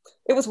white.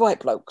 It was white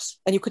blokes,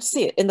 and you could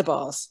see it in the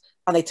bars.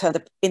 and they turned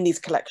up in these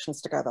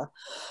collections together.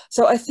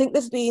 So I think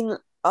there's been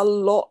a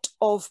lot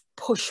of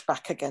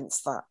pushback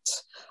against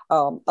that,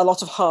 a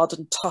lot of hard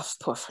and tough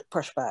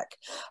pushback.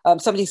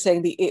 Somebody's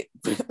saying the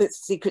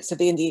Secrets of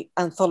the Indie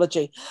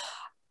anthology,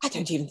 I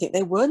don't even think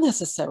they were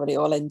necessarily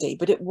all indie,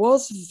 but it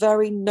was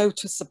very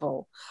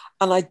noticeable.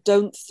 And I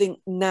don't think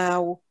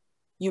now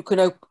you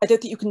can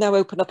now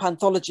open up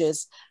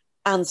anthologies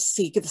and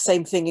see the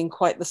same thing in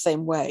quite the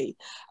same way.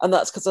 And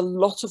that's because a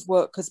lot of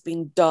work has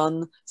been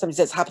done. Somebody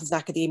says it happens in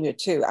academia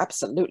too.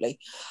 Absolutely.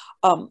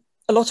 A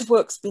lot of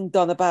work's been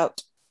done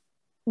about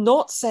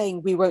not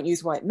saying we won't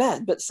use white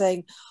men, but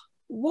saying,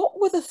 what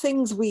were the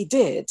things we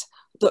did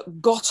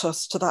that got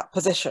us to that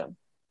position?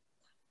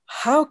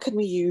 How can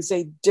we use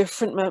a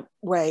different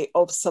way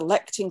of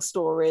selecting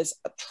stories,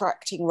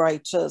 attracting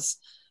writers,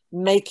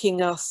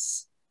 making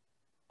us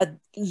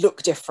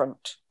look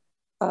different?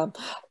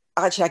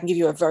 Actually, I can give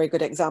you a very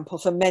good example.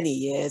 For many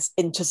years,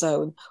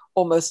 Interzone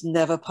almost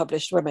never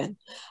published women.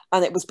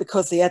 And it was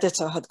because the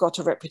editor had got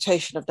a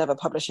reputation of never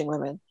publishing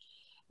women.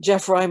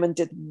 Jeff Ryman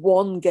did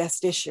one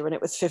guest issue and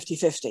it was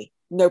 50-50,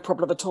 no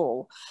problem at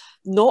all.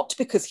 Not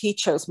because he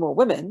chose more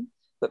women,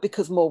 but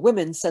because more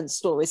women sent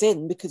stories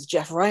in because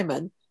Jeff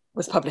Ryman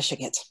was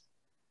publishing it.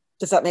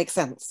 Does that make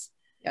sense?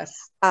 Yes.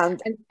 And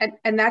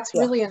that's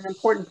really an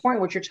important point,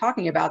 what you're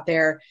talking about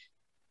there.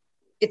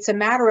 It's a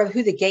matter of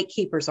who the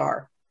gatekeepers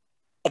are.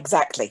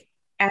 Exactly.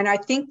 And I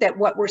think that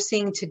what we're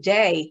seeing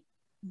today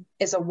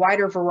is a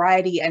wider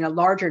variety and a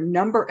larger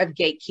number of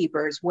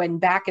gatekeepers, when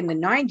back in the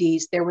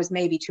 90s, there was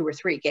maybe 2 or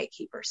 3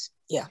 gatekeepers.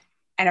 Yeah.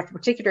 And if a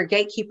particular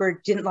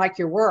gatekeeper didn't like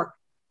your work,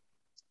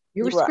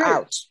 you were screwed.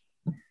 Out.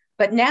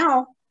 But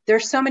now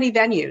there's so many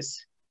venues.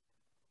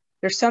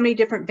 There's so many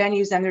different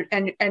venues,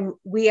 and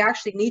we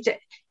actually need to,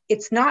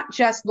 it's not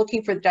just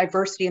looking for the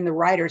diversity in the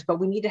writers, but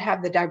we need to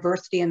have the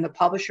diversity in the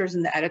publishers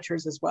and the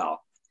editors as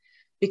well,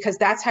 because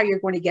that's how you're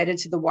going to get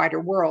into the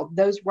wider world.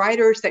 Those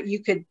writers that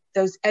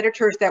those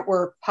editors that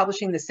were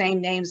publishing the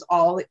same names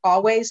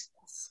always,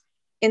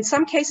 in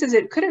some cases,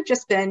 it could have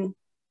just been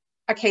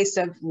a case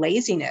of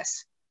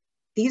laziness.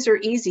 These are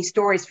easy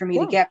stories for me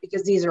to get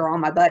because these are all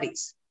my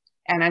buddies.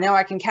 And I know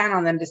I can count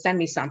on them to send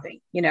me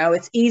something. You know,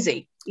 it's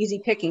easy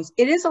pickings.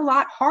 It is a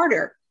lot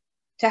harder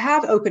to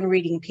have open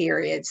reading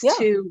periods,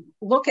 to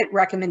look at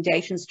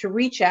recommendations, to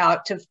reach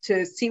out,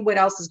 to see what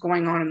else is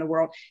going on in the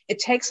world. It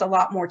takes a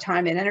lot more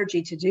time and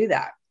energy to do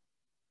that.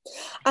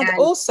 And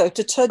also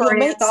to turn your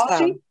mates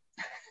down.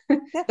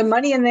 The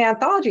money in the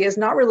anthology is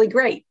not really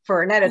great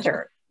for an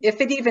editor,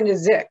 if it even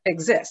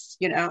exists,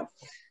 you know.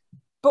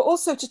 But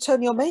also to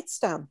turn your mates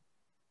down.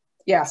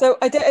 Yeah. So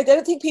I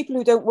don't think people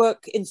who don't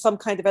work in some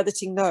kind of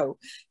editing know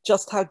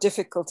just how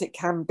difficult it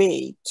can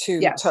be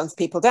to turn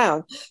people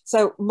down.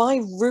 So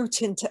my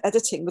route into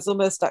editing was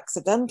almost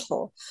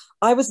accidental.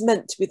 I was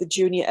meant to be the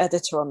junior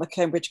editor on the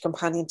Cambridge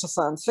Companion to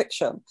Science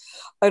Fiction.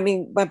 I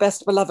mean, my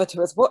best beloved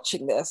who is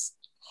watching this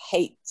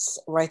hates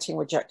writing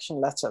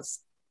rejection letters,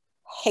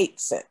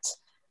 hates it.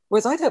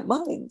 Whereas I don't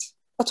mind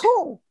at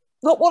all,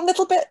 not one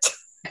little bit.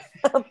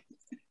 And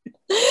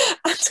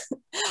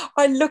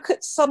I look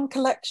at some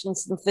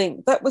collections and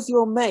think, that was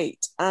your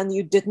mate and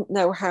you didn't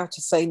know how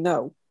to say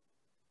no.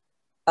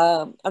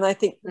 And I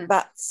think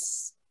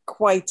that's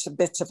quite a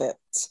bit of it.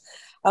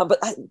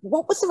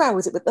 What was the row?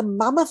 Was it with the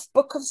Mammoth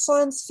Book of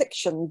Science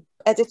Fiction,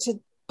 edited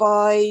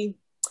by,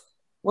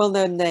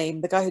 well-known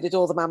name, the guy who did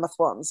all the Mammoth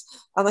ones?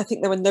 And I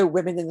think there were no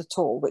women in at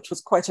all, which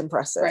was quite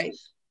impressive. Right.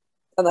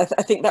 And I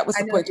think that was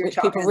the point at which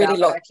people really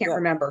lost. I can't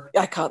remember.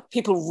 I can't.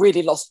 People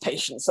really lost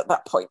patience at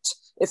that point.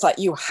 It's like,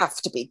 you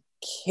have to be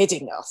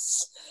kidding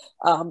us.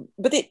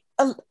 But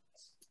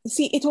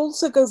it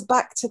also goes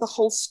back to the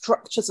whole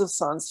structures of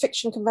science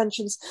fiction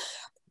conventions.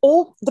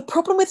 The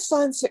problem with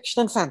science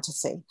fiction and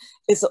fantasy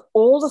is that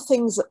all the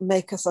things that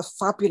make us a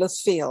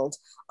fabulous field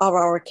are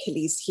our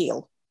Achilles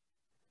heel.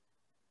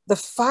 The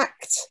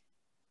fact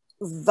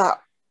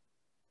that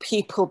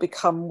people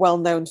become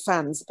well-known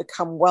fans,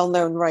 become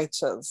well-known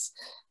writers,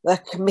 they're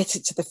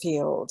committed to the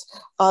field,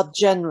 are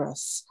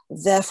generous,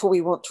 therefore we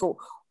want to,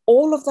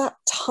 all of that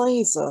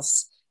ties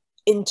us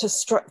into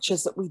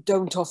structures that we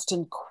don't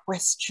often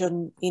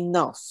question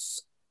enough.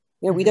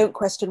 You know, we don't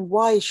question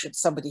why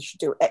somebody should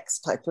do X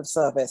type of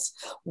service,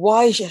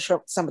 why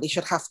somebody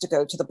should have to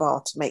go to the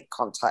bar to make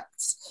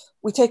contacts.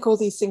 We take all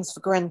these things for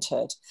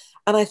granted.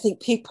 And I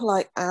think people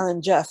like Ann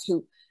and Jeff,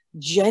 who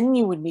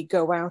genuinely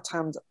go out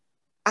and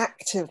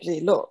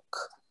actively look,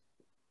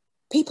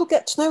 people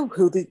get to know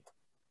who the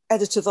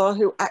editors are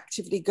who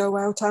actively go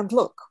out and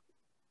look.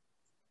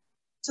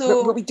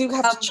 So but we do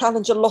have to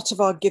challenge a lot of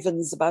our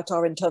givens about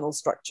our internal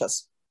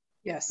structures.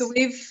 Yes. So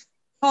we've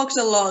talked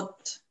a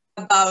lot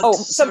about...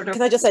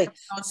 Can I just say,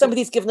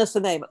 somebody's given us the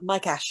name,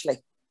 Mike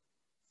Ashley.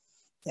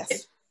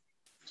 Yes.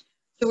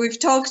 So we've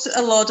talked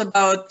a lot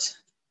about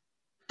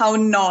how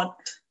not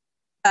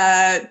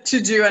to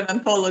do an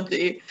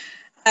anthology.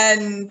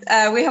 And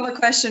we have a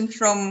question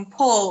from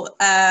Paul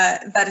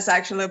that is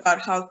actually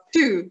about how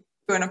to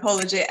do an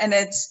anthology. And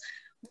it's,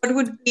 what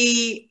would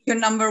be your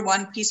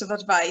 #1 piece of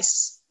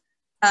advice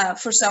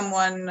for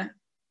someone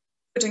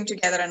putting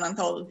together an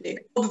anthology,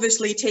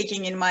 obviously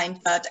taking in mind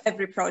that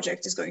every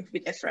project is going to be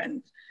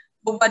different.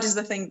 But what is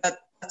the thing that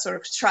sort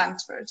of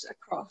transfers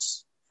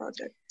across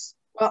projects?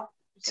 Well,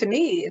 to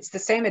me, it's the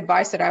same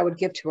advice that I would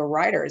give to a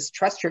writer is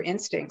trust your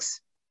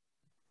instincts.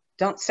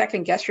 Don't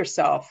second guess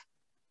yourself.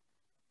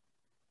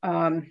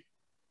 A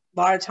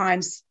lot of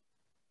times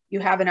you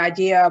have an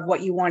idea of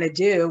what you want to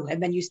do,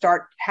 and then you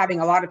start having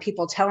a lot of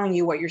people telling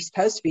you what you're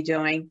supposed to be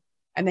doing,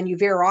 and then you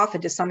veer off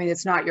into something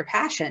that's not your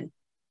passion.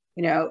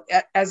 You know,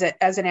 as an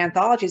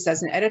anthologist,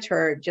 as an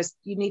editor, just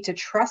you need to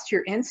trust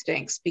your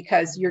instincts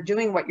because you're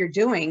doing what you're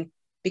doing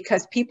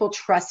because people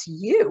trust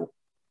you.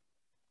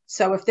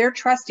 So if they're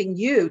trusting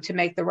you to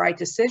make the right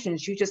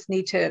decisions, you just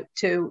need to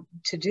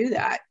do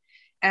that.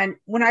 And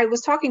when I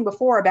was talking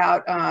before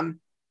about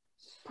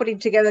putting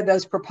together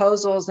those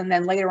proposals and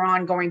then later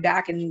on going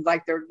back and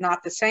like they're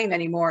not the same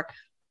anymore,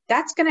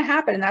 that's going to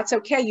happen and that's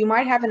okay. You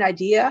might have an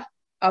idea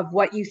of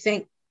what you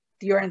think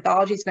your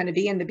anthology is going to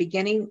be in the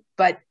beginning,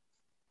 but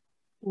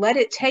let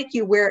it take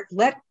you where,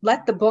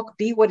 let the book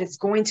be what it's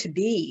going to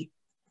be.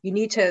 You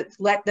need to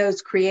let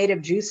those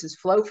creative juices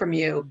flow from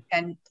you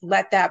and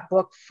let that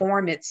book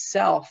form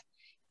itself,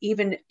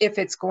 even if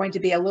it's going to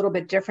be a little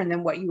bit different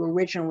than what you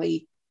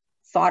originally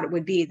thought it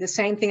would be. The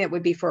same thing it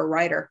would be for a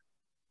writer.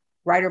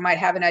 Writer might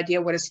have an idea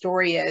what a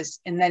story is,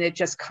 and then it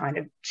just kind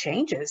of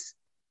changes.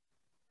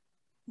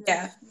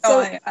 Yeah, no,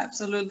 I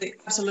absolutely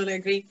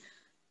agree.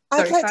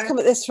 I'd like to come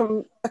at this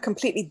from a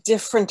completely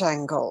different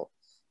angle,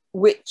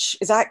 which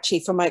is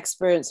actually from my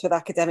experience with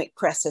academic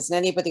presses, and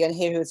anybody on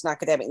here who's an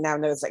academic now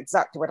knows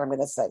exactly what I'm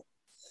going to say.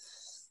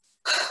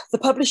 The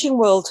publishing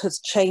world has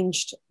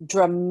changed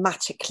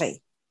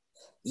dramatically.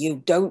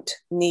 You don't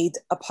need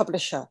a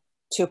publisher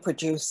to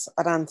produce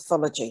an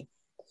anthology.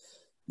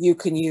 You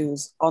can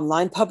use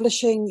online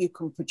publishing, you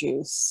can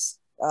produce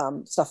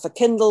stuff for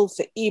Kindle,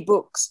 for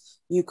ebooks,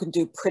 you can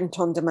do print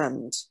on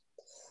demand.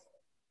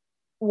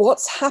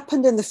 What's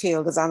happened in the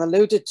field, as Anne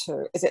alluded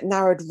to, is it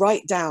narrowed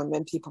right down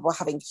when people were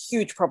having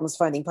huge problems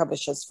finding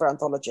publishers for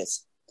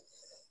anthologies.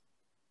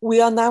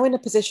 We are now in a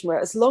position where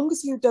as long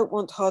as you don't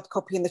want hard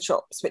copy in the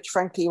shops, which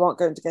frankly you aren't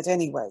going to get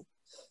anyway,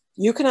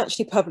 you can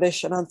actually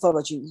publish an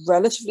anthology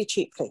relatively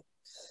cheaply.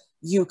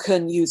 You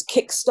can use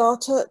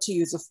Kickstarter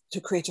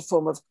to create a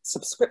form of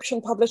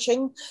subscription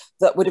publishing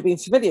that would have been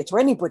familiar to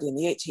anybody in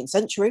the 18th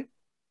century.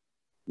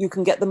 You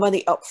can get the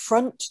money up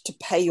front to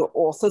pay your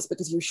authors,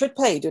 because you should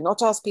pay. Do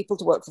not ask people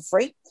to work for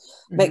free.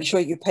 Mm-hmm. Make sure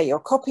you pay your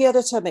copy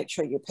editor, make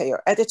sure you pay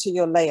your editor,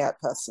 your layout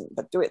person,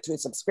 but do it through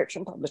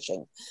subscription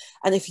publishing.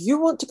 And if you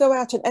want to go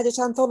out and edit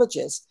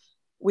anthologies,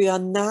 we are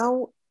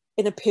now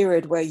in a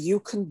period where you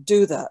can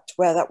do that,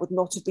 where that would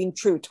not have been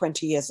true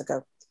 20 years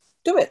ago.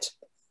 Do it.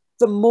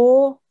 The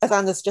more, as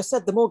Anna's just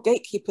said, the more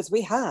gatekeepers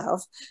we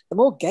have, the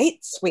more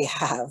gates we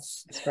have.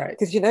 That's right.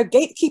 Because, you know,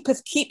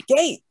 gatekeepers keep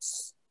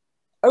gates.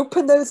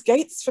 Open those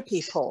gates for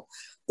people.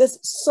 There's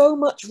so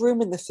much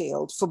room in the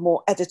field for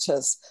more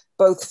editors,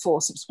 both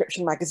for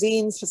subscription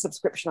magazines, for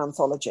subscription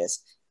anthologies.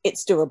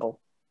 It's doable.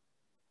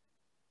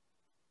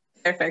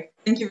 Perfect.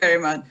 Thank you very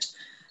much.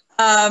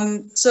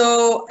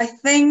 So I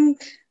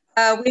think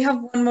we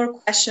have one more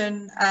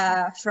question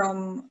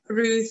from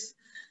Ruth,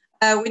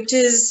 which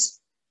is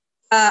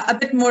a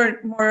bit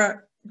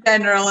more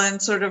general and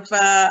sort of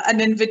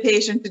an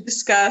invitation to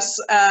discuss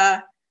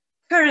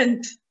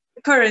current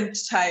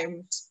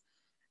times.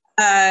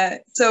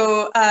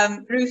 So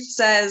Ruth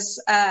says,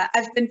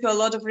 I've been to a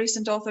lot of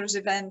recent authors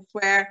events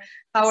where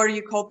how are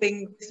you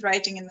coping with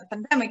writing in the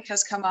pandemic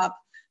has come up.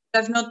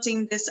 I've not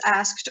seen this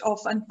asked of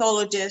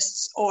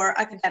anthologists or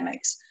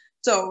academics.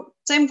 So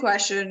same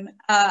question,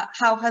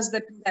 how has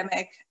the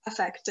pandemic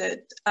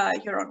affected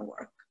your own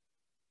work?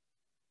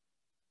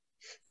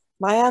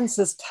 My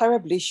answer's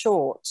terribly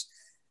short.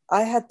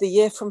 I had the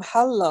year from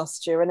hell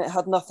last year and it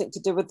had nothing to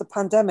do with the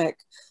pandemic.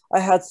 I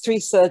had 3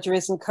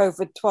 surgeries and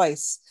COVID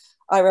twice.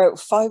 I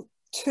wrote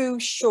 2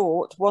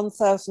 short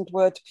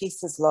 1,000-word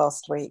pieces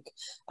last week,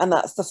 and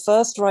that's the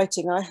first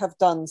writing I have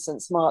done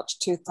since March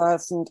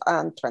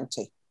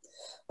 2020.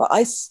 But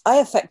I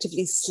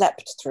effectively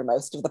slept through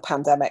most of the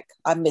pandemic.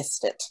 I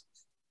missed it.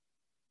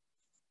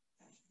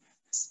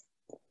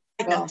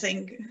 I don't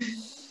think.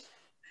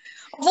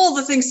 Of all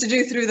the things to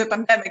do through the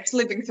pandemic,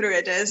 sleeping through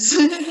it is.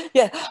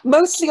 Yeah,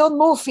 mostly on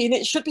morphine,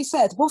 it should be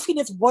said. Morphine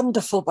is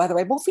wonderful, by the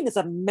way. Morphine is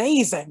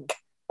amazing.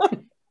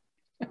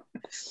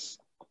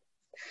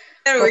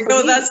 There we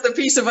go. That's the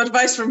piece of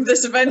advice from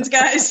this event,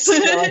 guys.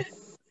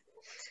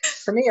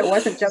 For me, it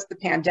wasn't just the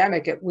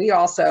pandemic. We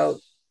also,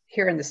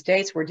 here in the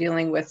States, we're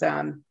dealing with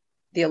the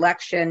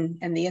election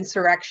and the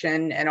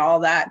insurrection and all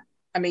that.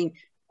 I mean,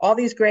 all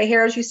these gray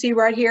hairs you see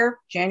right here,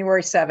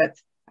 January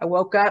 7th, I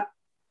woke up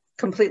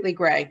completely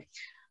gray.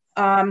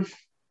 I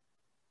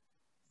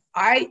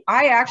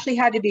actually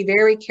had to be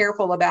very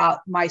careful about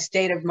my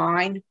state of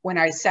mind when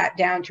I sat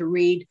down to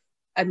read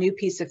a new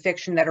piece of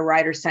fiction that a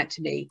writer sent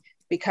to me,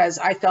 because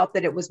I felt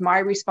that it was my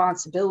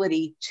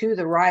responsibility to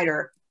the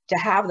writer to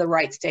have the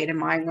right state of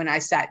mind when I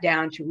sat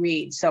down to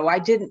read. So I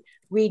didn't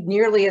read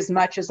nearly as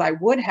much as I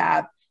would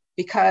have,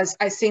 because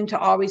I seemed to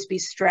always be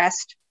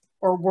stressed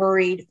or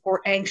worried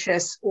or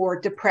anxious or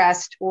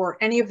depressed or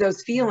any of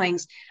those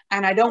feelings.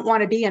 And I don't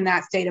want to be in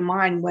that state of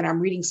mind when I'm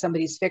reading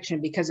somebody's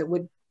fiction, because it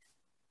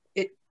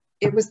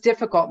was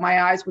difficult.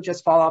 My eyes would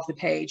just fall off the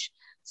page.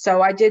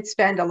 So I did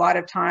spend a lot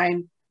of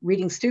time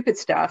reading stupid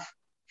stuff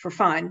for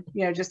fun,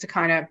 just to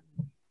kind of,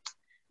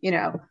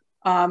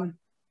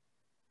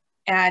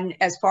 and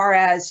as far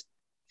as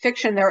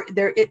fiction,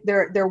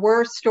 there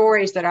were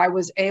stories that I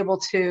was able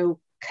to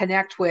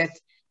connect with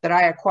that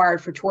I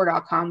acquired for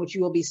Tor.com, which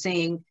you will be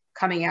seeing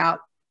coming out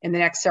in the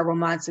next several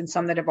months, and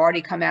some that have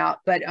already come out.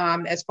 But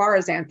as far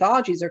as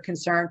anthologies are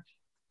concerned,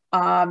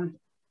 I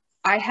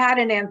had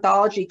an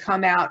anthology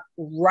come out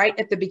right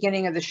at the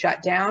beginning of the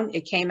shutdown.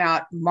 It came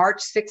out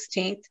March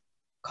 16th,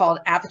 called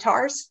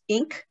Avatars,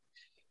 Inc.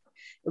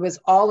 It was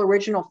all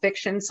original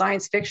fiction,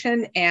 science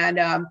fiction.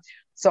 And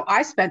so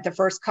I spent the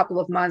first couple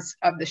of months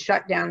of the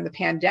shutdown, the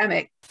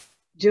pandemic,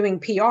 doing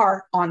PR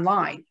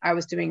online. I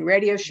was doing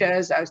radio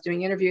shows, I was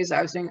doing interviews,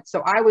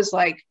 so I was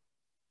like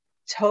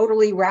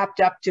totally wrapped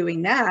up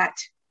doing that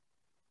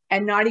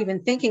and not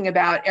even thinking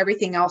about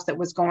everything else that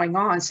was going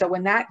on. So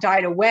when that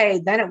died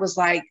away, then it was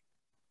like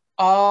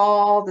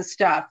all the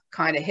stuff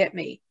kind of hit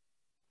me.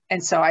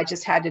 And so I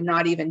just had to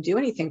not even do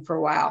anything for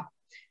a while.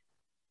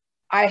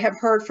 I have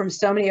heard from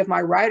so many of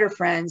my writer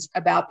friends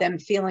about them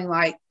feeling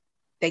like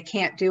they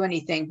can't do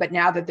anything, but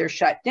now that they're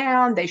shut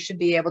down, they should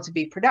be able to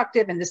be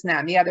productive and this and that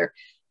and the other.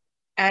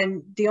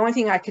 And the only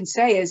thing I can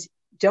say is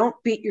don't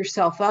beat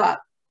yourself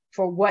up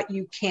for what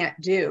you can't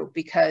do,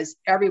 because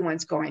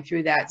everyone's going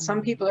through that. Mm-hmm.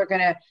 Some people are going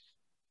to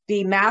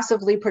be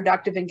massively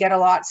productive and get a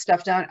lot of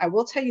stuff done. I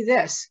will tell you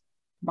this,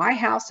 my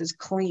house is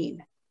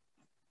clean.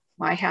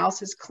 My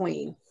house is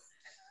clean.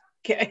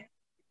 Okay.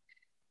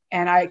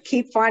 And I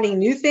keep finding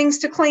new things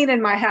to clean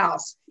in my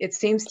house. It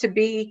seems to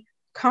be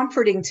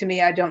comforting to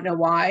me. I don't know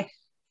why,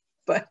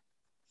 but.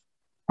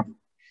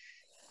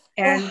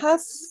 And there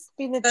has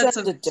been a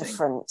gender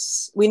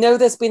difference. We know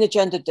there's been a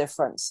gender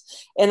difference.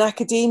 In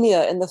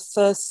academia, in the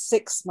first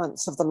 6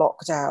 months of the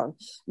lockdown,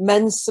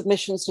 men's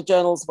submissions to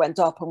journals went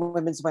up and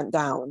women's went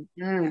down.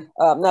 Mm.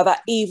 Now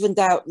that evened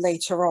out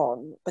later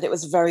on, but it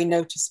was very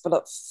noticeable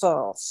at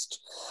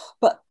first.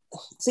 But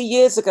so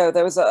years ago,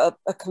 there was a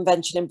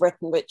convention in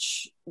Britain,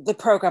 which the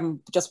program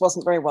just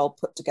wasn't very well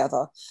put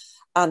together.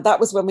 And that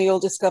was when we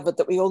all discovered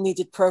that we all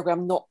needed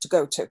program not to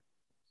go to.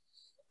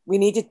 We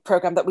needed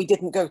program that we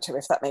didn't go to,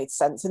 if that made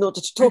sense, in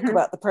order to talk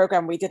about the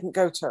program we didn't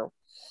go to.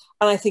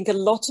 And I think a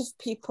lot of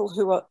people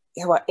who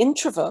are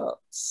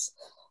introverts,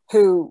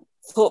 who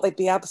thought they'd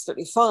be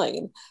absolutely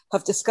fine,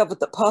 have discovered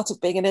that part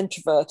of being an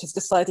introvert is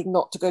deciding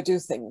not to go do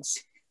things.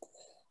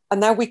 And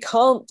now we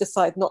can't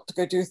decide not to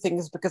go do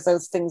things because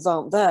those things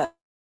aren't there.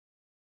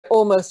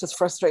 Almost as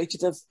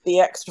frustrated as the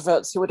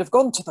extroverts who would have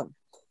gone to them,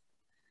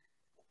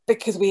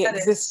 because we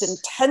exist in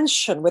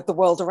tension with the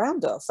world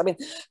around us. I mean,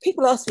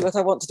 people ask me what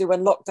I want to do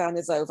when lockdown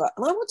is over,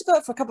 and I want to go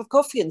out for a cup of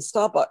coffee in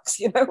Starbucks,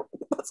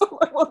 that's all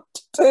I want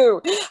to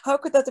do. How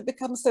could that have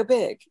become so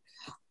big?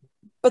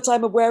 But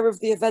I'm aware of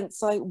the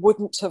events I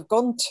wouldn't have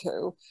gone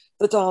to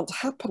that aren't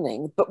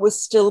happening, but were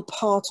still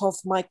part of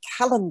my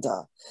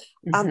calendar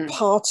and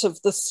part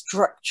of the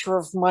structure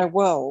of my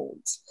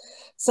world.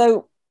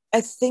 So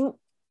I think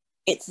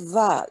it's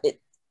that.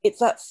 It's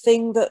that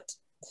thing that,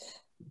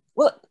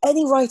 well,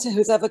 any writer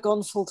who's ever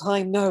gone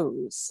full-time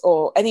knows,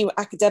 or any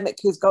academic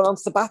who's gone on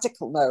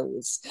sabbatical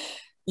knows.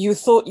 You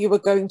thought you were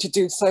going to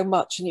do so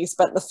much and you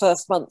spent the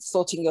first month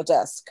sorting your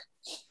desk.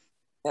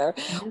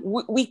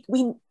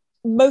 We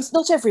most,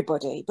 not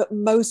everybody, but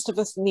most of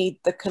us need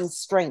the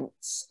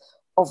constraints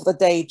of the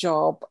day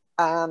job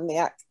and the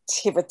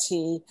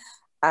activity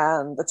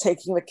and the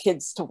taking the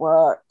kids to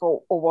work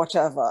or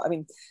whatever. I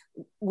mean,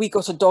 we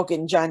got a dog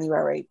in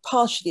January,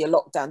 partially a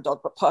lockdown dog,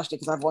 but partially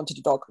because I've wanted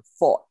a dog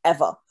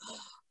forever.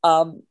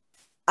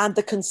 And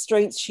the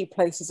constraints she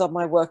places on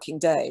my working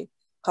day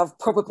have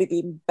probably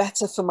been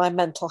better for my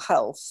mental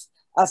health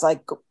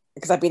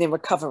because I've been in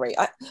recovery.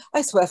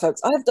 I swear, folks,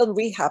 I've done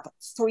rehab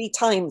 3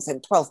 times in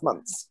 12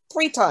 months,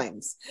 3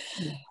 times.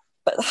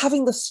 But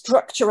having the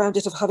structure around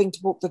it of having to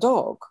walk the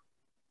dog,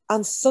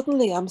 and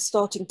suddenly I'm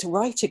starting to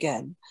write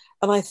again.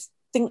 And I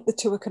think the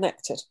two are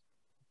connected.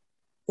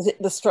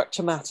 The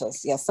structure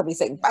matters. Yes, somebody's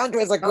saying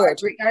boundaries are good.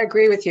 I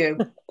agree with you.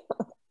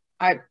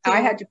 I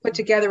had to put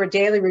together a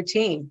daily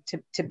routine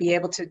to be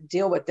able to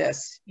deal with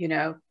this,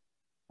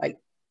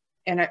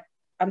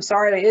 I'm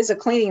sorry, it is a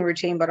cleaning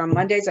routine, but on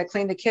Mondays I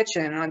clean the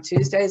kitchen, and on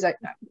Tuesdays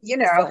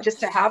just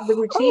to have the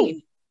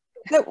routine.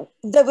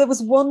 There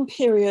was one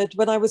period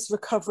when I was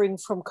recovering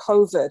from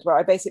COVID where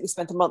I basically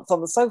spent a month on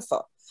the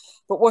sofa.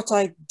 But what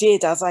I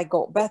did as I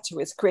got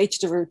better is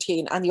created a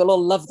routine, and you'll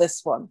all love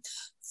this one.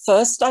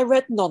 First, I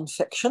read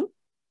nonfiction.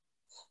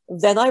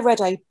 Then I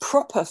read a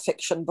proper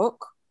fiction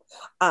book.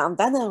 And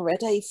then I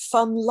read a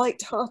fun,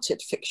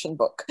 light-hearted fiction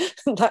book.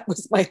 And that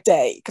was my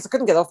day, because I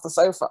couldn't get off the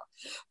sofa.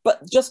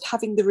 But just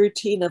having the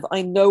routine of,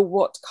 I know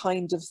what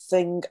kind of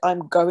thing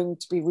I'm going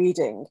to be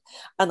reading,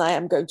 and I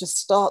am going to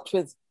start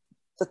with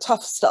the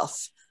tough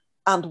stuff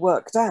and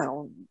work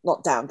down,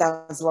 not down,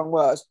 down is the wrong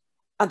word,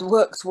 and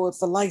work towards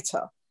the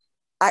lighter.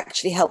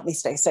 actually help me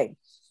stay sane.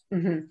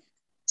 Mm-hmm.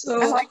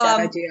 So I like that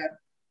idea.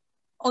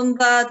 On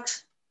that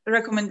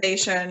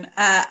recommendation,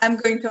 I'm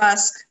going to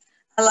ask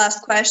a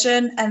last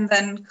question and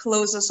then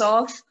close us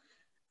off.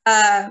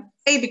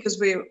 Because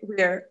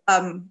we're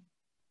at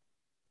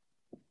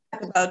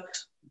about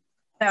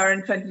an hour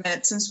and 20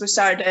 minutes since we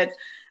started,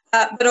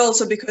 but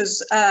also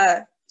because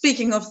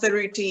speaking of the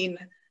routine,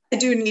 I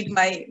do need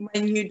my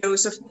new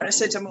dose of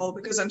paracetamol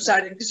because I'm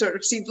starting to sort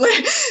of see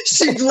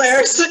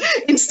blares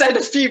instead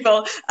of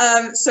people.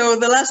 So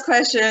the last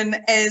question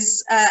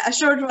is a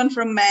short one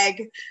from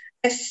Meg.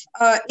 If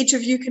each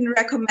of you can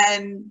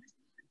recommend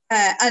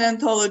an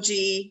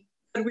anthology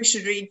that we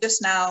should read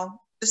just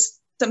now, just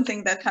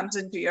something that comes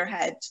into your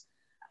head.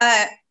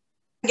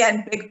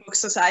 Again, big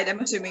books aside, I'm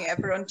assuming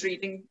everyone's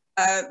reading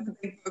the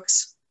big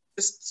books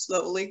just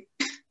slowly.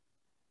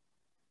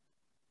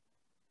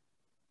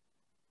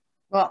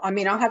 Well, I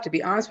mean, I'll have to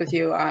be honest with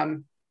you. I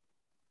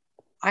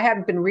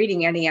haven't been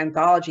reading any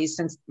anthologies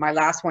since my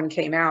last one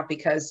came out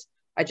because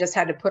I just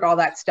had to put all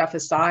that stuff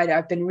aside.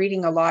 I've been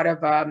reading a lot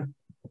of,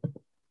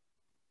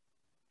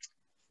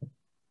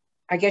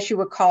 I guess you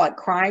would call it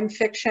crime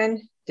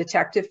fiction,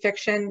 detective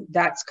fiction.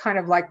 That's kind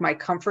of like my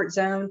comfort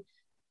zone.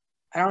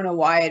 I don't know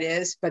why it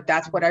is, but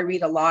that's what I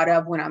read a lot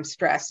of when I'm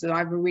stressed. So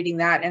I've been reading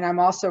that. And I'm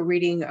also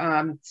reading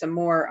some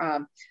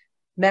more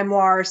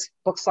memoirs,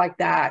 books like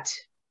that.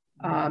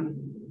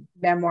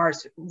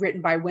 Memoirs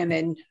written by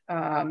women.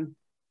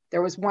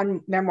 There was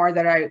one memoir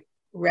that I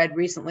read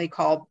recently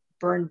called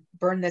Burn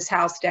This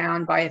House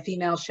Down by a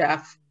female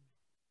chef.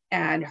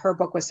 And her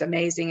book was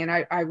amazing. And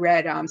I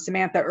read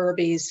Samantha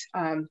Irby's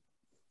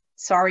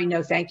Sorry,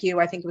 No Thank You,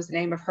 I think was the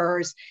name of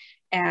hers.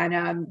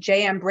 And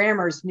J.M.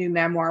 Brammer's new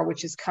memoir,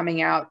 which is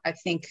coming out, I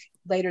think,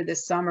 later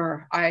this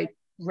summer. I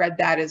read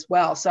that as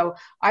well. So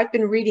I've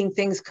been reading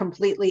things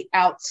completely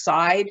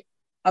outside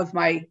of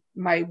my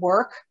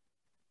work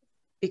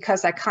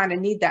because I kind of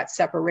need that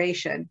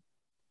separation.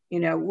 You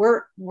know,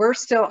 we're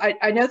still,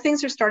 I know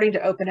things are starting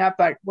to open up,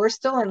 but we're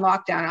still in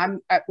lockdown.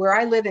 Where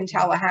I live in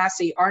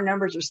Tallahassee, our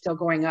numbers are still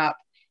going up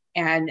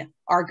and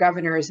our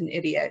governor is an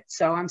idiot.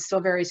 So I'm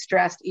still very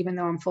stressed, even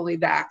though I'm fully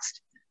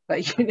vaxxed,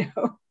 but you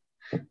know.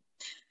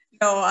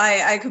 No,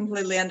 I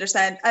completely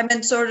understand. I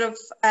meant sort of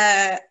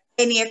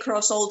any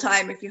across all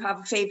time, if you have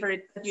a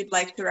favorite that you'd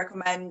like to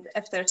recommend,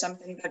 if there's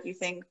something that you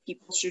think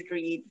people should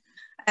read.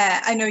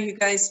 I know you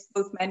guys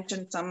both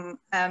mentioned some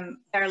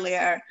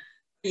earlier.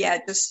 Yeah,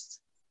 just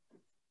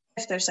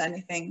if there's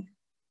anything.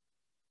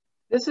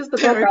 This is the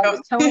book I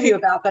was telling you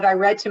about that I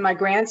read to my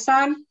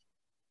grandson.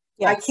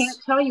 Yes. I can't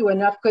tell you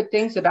enough good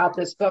things about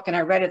this book, and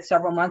I read it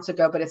several months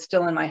ago, but it's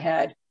still in my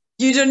head.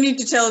 You don't need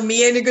to tell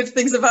me any good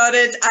things about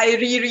it. I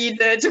reread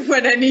it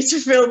when I need to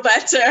feel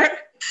better.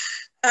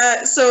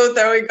 So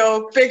there we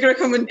go. Big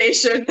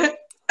recommendation.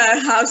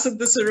 House of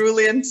the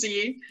Cerulean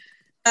Sea.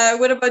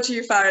 What about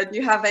you, Farah? Do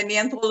you have any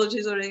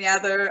anthologies or any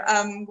other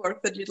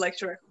work that you'd like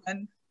to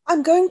recommend?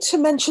 I'm going to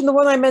mention the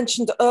one I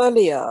mentioned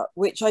earlier,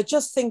 which I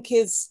just think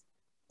is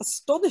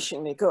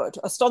astonishingly good.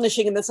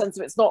 Astonishing in the sense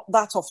that it's not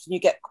that often you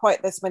get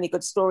quite this many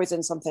good stories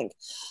in something.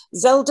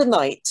 Zelda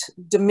Knight,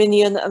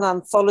 Dominion, an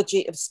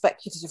anthology of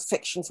speculative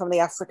fiction from the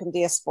African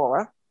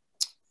diaspora.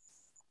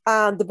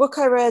 And the book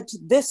I read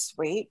this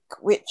week,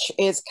 which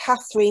is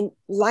Catherine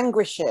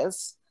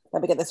Languish's,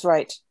 let me get this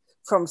right,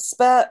 From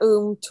Spare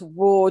to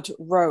Ward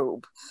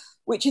Robe,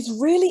 which is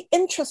really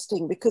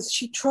interesting because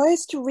she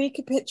tries to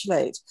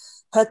recapitulate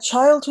her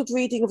childhood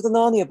reading of the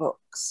Narnia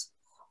books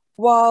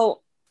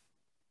while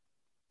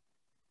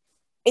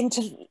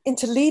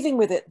interleaving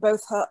with it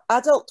both her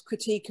adult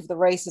critique of the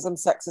racism,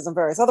 sexism,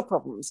 various other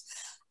problems,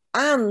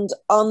 and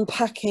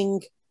unpacking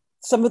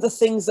some of the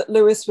things that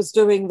Lewis was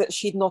doing that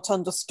she'd not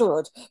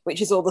understood,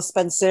 which is all the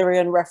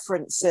Spencerian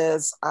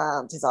references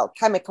and his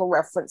alchemical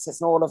references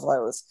and all of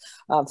those.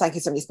 Thank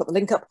you, somebody's put the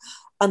link up.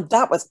 And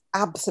that was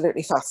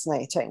absolutely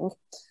fascinating.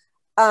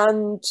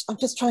 And I'm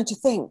just trying to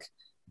think.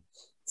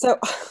 So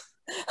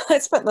I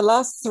spent the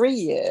last 3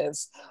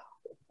 years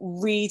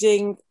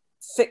reading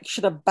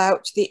fiction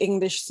about the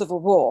English Civil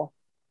War.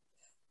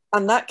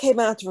 And that came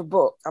out of a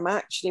book I'm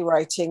actually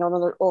writing on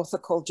an author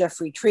called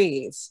Geoffrey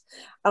Treves.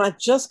 And I've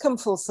just come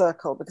full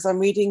circle because I'm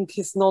reading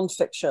his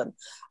nonfiction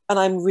and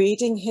I'm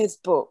reading his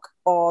book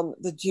on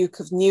the Duke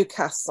of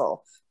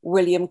Newcastle,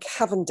 William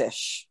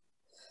Cavendish,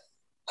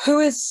 who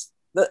is,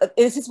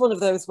 this is one of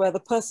those where the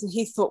person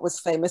he thought was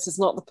famous is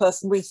not the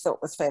person we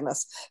thought was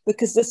famous,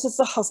 because this is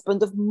the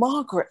husband of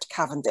Margaret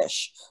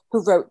Cavendish,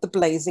 who wrote The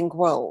Blazing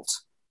World.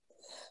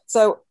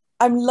 So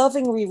I'm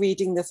loving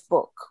rereading this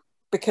book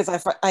because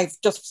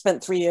I've just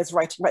spent 3 years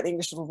writing about the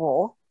English Civil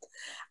War,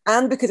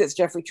 and because it's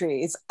Geoffrey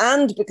Treves,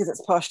 and because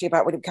it's partially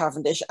about William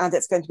Cavendish, and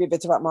it's going to be a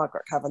bit about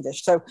Margaret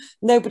Cavendish. So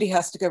nobody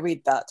has to go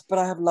read that, but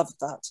I have loved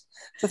that.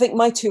 So I think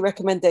my two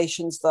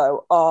recommendations,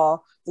 though,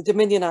 are the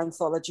Dominion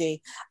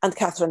Anthology and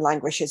Catherine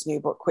Languish's new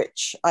book,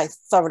 which I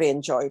thoroughly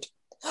enjoyed.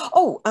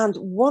 Oh, and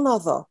one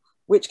other,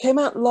 which came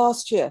out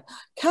last year,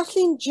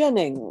 Kathleen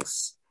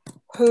Jennings,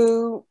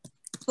 who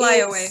Fly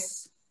Away.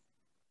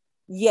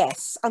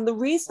 Yes, and the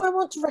reason I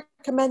want to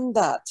recommend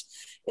that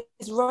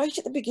is right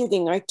at the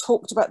beginning, I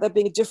talked about there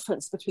being a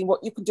difference between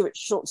what you can do at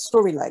short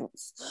story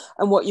length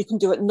and what you can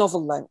do at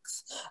novel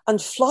length.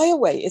 And Fly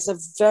Away is a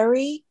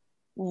very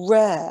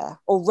rare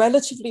or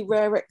relatively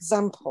rare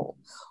example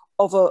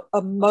of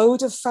a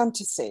mode of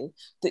fantasy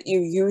that you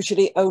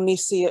usually only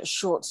see at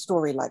short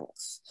story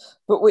length,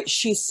 but which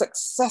she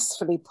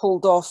successfully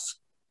pulled off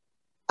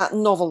at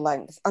novel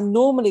length. And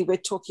normally we're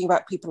talking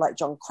about people like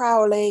John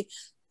Crowley,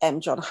 M.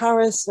 John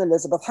Harris,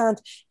 Elizabeth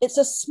Hand. It's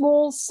a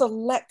small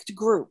select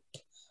group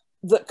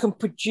that can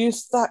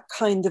produce that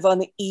kind of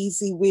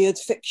uneasy, weird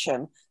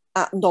fiction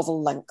at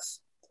novel length.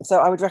 So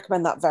I would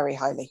recommend that very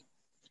highly.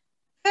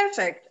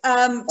 Perfect.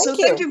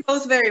 Thank you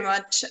both very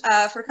much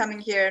for coming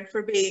here and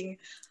for being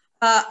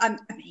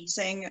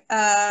amazing,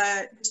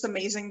 just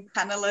amazing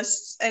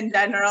panelists in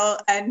general,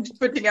 and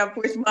putting up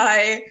with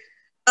my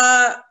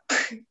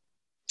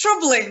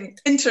troubling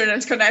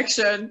internet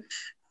connection.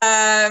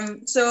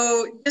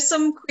 So just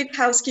some quick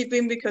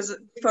housekeeping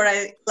before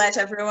I let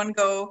everyone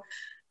go.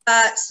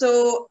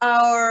 So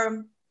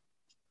our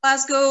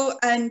Glasgow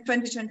and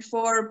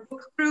 2024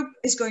 book group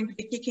is going to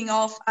be kicking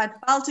off at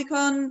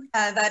Balticon.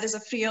 That is a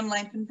free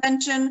online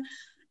convention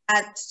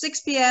at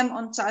 6 p.m.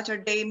 on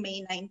Saturday,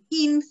 May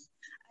 19th.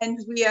 And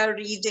we are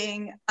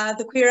reading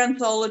the queer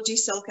anthology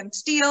Silk and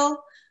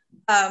Steel,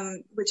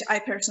 which I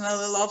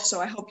personally love, so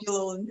I hope you'll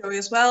all enjoy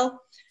as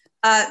well.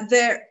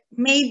 There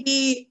may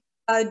be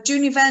a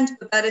June event,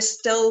 but that is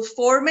still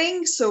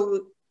forming,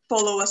 so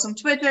follow us on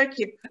Twitter,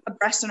 keep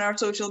abreast on our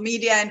social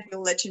media, and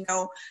we'll let you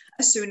know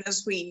as soon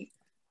as we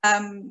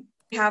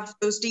have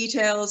those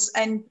details.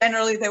 And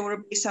generally there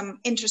will be some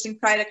interesting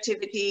Pride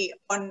activity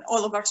on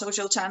all of our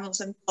social channels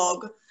and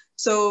blog,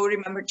 so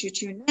remember to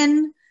tune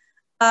in.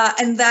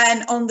 And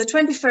then on the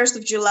 21st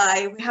of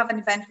July, we have an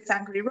event with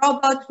Angry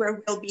Robot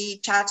where we'll be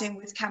chatting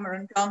with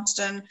Cameron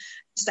Johnston,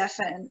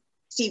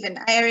 Stephen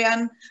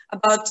Arian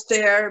about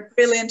their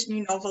brilliant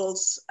new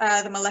novels,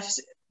 The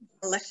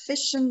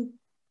Maleficent,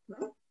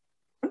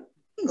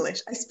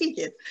 English, I speak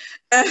it,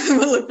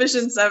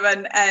 Maleficent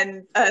 7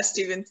 and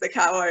Stephen's the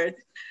Coward.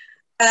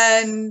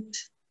 And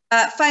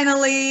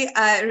finally,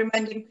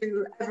 reminding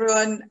to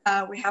everyone,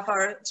 we have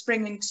our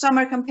Spring and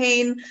Summer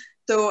campaign.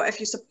 So if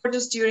you support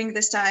us during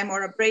this time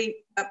or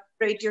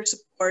upgrade your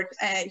support,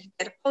 you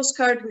get a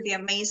postcard with the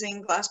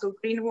amazing Glasgow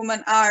Green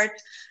Woman art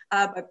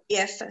by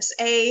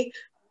BFSA,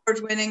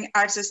 award-winning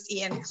artist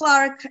Ian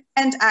Clark,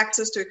 and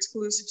access to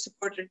exclusive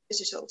supporter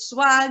digital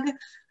swag,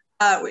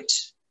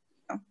 which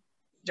you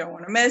don't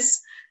want to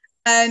miss.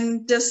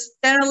 And just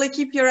generally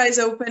keep your eyes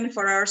open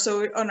for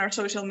on our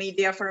social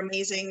media for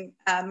amazing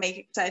Make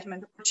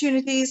Excitement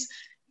opportunities.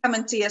 Come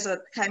and see us at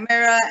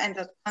Chimera and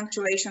at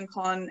Punctuation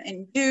Con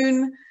in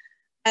June.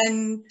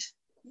 And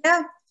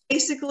yeah,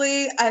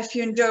 basically, if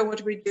you enjoy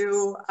what we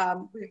do,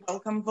 we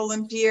welcome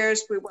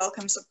volunteers, we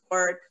welcome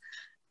support,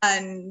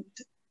 and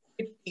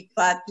we'd be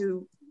glad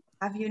to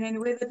have you in any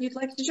way that you'd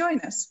like to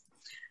join us.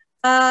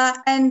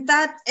 And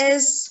that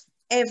is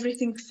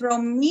everything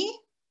from me.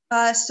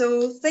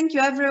 So thank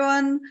you,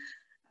 everyone.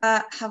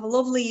 Have a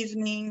lovely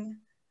evening,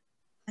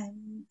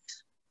 and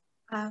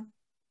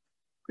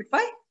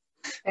goodbye.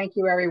 Thank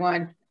you,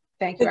 everyone.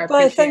 Thank you.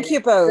 Goodbye. Thank you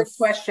both. Good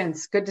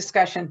questions. Good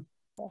discussion.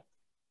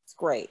 It's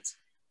great.